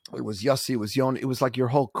was Yossi, it was Yon. It was like your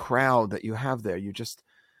whole crowd that you have there. You just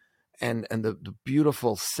and the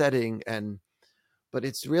beautiful setting, but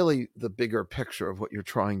it's really the bigger picture of what you're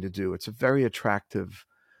trying to do. It's a very attractive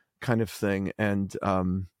kind of thing, and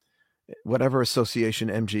whatever association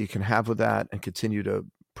MG can have with that and continue to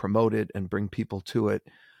promote it and bring people to it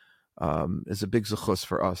is a big zechus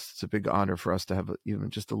for us. It's a big honor for us to have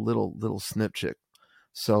even just a little snipshot.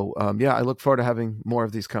 So yeah, I look forward to having more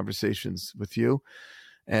of these conversations with you.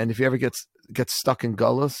 And if you ever get stuck in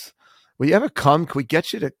Gullus, will you ever come? Can we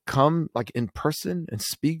get you to come like in person and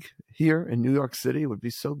speak here in New York City? It would be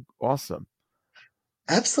so awesome.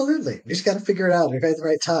 Absolutely. We just got to figure it out at the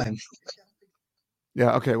right time.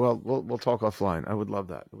 Yeah. Okay. Well, we'll talk offline. I would love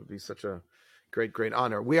that. It would be such a great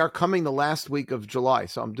honor. We are coming the last week of July,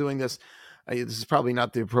 so I'm doing this. This is probably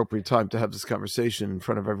not the appropriate time to have this conversation in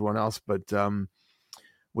front of everyone else, but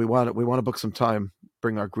we want to book some time,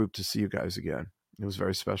 bring our group to see you guys again. It was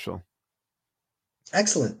very special.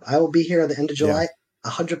 Excellent. I will be here at the end of July.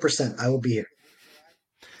 100%. I will be here.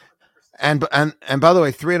 And by the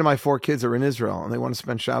way, 3 out of my 4 kids are in Israel, and they want to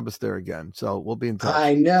spend Shabbos there again. So we'll be in touch.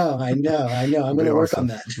 I know. I'm going to work on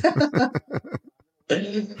that.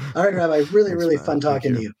 All right, Rabbi. Really fun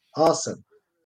talking to you. Awesome.